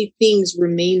 these three things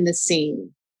remain the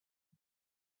same.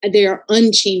 They are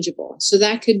unchangeable. So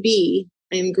that could be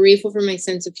I am grateful for my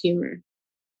sense of humor.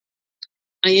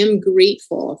 I am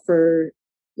grateful for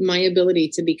my ability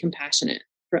to be compassionate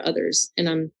for others.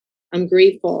 And I'm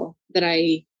grateful that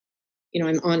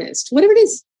I'm honest, whatever it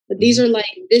is. But these Mhm. are like,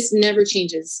 this never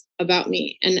changes about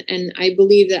me. And I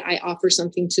believe that I offer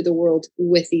something to the world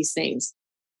with these things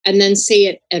and then say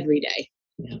it every day,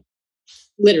 Yeah. Like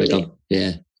literally. a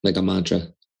yeah, like a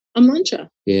mantra. A mantra,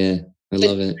 Yeah, I but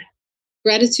love it.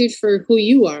 gratitude for who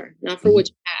you are, not for Mhm. what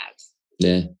you have.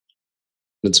 Yeah,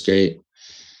 that's great.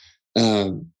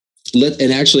 Um,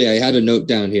 and actually, I had a note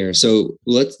down here. So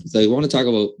I want to talk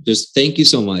about just thank you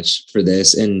so much for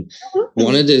this, and You're welcome.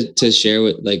 wanted to share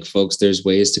with like folks. There's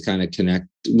ways to kind of connect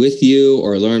with you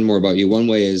or learn more about you. One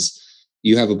way is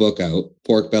you have a book out,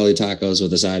 Pork Belly Tacos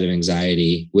with a Side of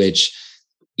Anxiety, which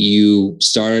you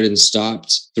started and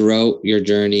stopped throughout your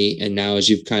journey. And now as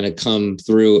you've kind of come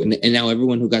through, and now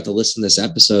everyone who got to listen to this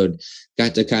episode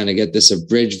got to kind of get this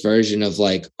abridged version of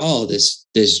like, oh,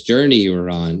 this journey you were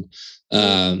on.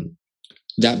 Um,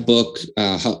 that book,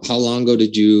 how long ago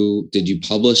did you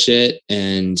publish it,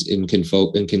 and can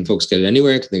folks get it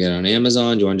anywhere? Can they get it on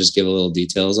Amazon? Do you want to just give a little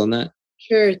details on that?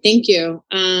 Sure. Thank you.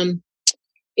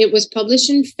 It was published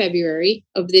in February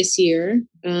of this year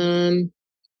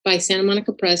by Santa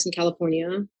Monica Press in California.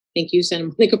 Thank you, Santa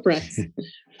Monica Press.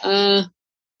 Uh,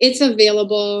 it's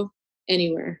available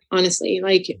anywhere, honestly.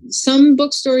 Like some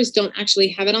bookstores don't actually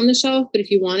have it on the shelf, but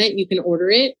if you want it, you can order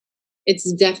it.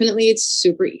 It's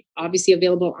super obviously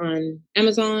available on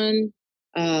Amazon,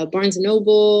 Barnes and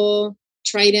Noble,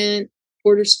 Trident,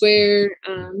 Porter Square.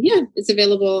 Yeah, it's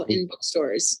available in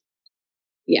bookstores.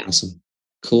 Yeah. Awesome.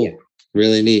 Yeah. Cool.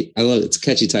 Really neat. I love it. It's a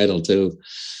catchy title too.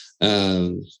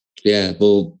 Um, yeah.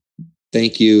 Well,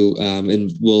 thank you.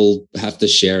 And we'll have to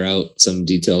share out some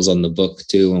details on the book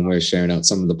too when we're sharing out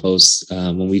some of the posts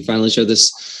when we finally share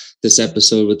this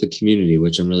episode with the community,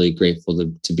 which I'm really grateful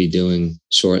to be doing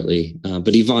shortly.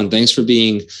 But Yvonne, thanks for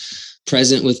being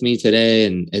present with me today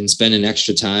and spending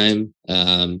extra time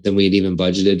than we'd even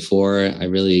budgeted for. I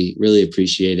really, really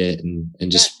appreciate it, and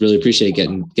just really appreciate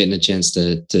getting a chance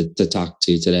to talk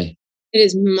to you today. It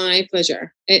is my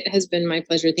pleasure. It has been my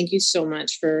pleasure. Thank you so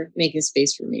much for making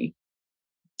space for me.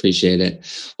 Appreciate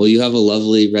it. Well, you have a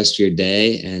lovely rest of your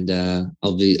day, and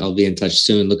I'll be in touch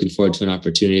soon. Looking forward to an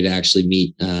opportunity to actually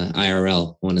meet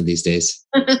IRL one of these days.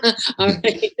 All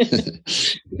right.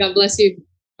 God bless you.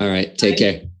 All right. Take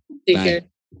care. Take care.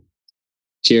 Bye.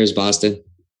 Cheers, Boston.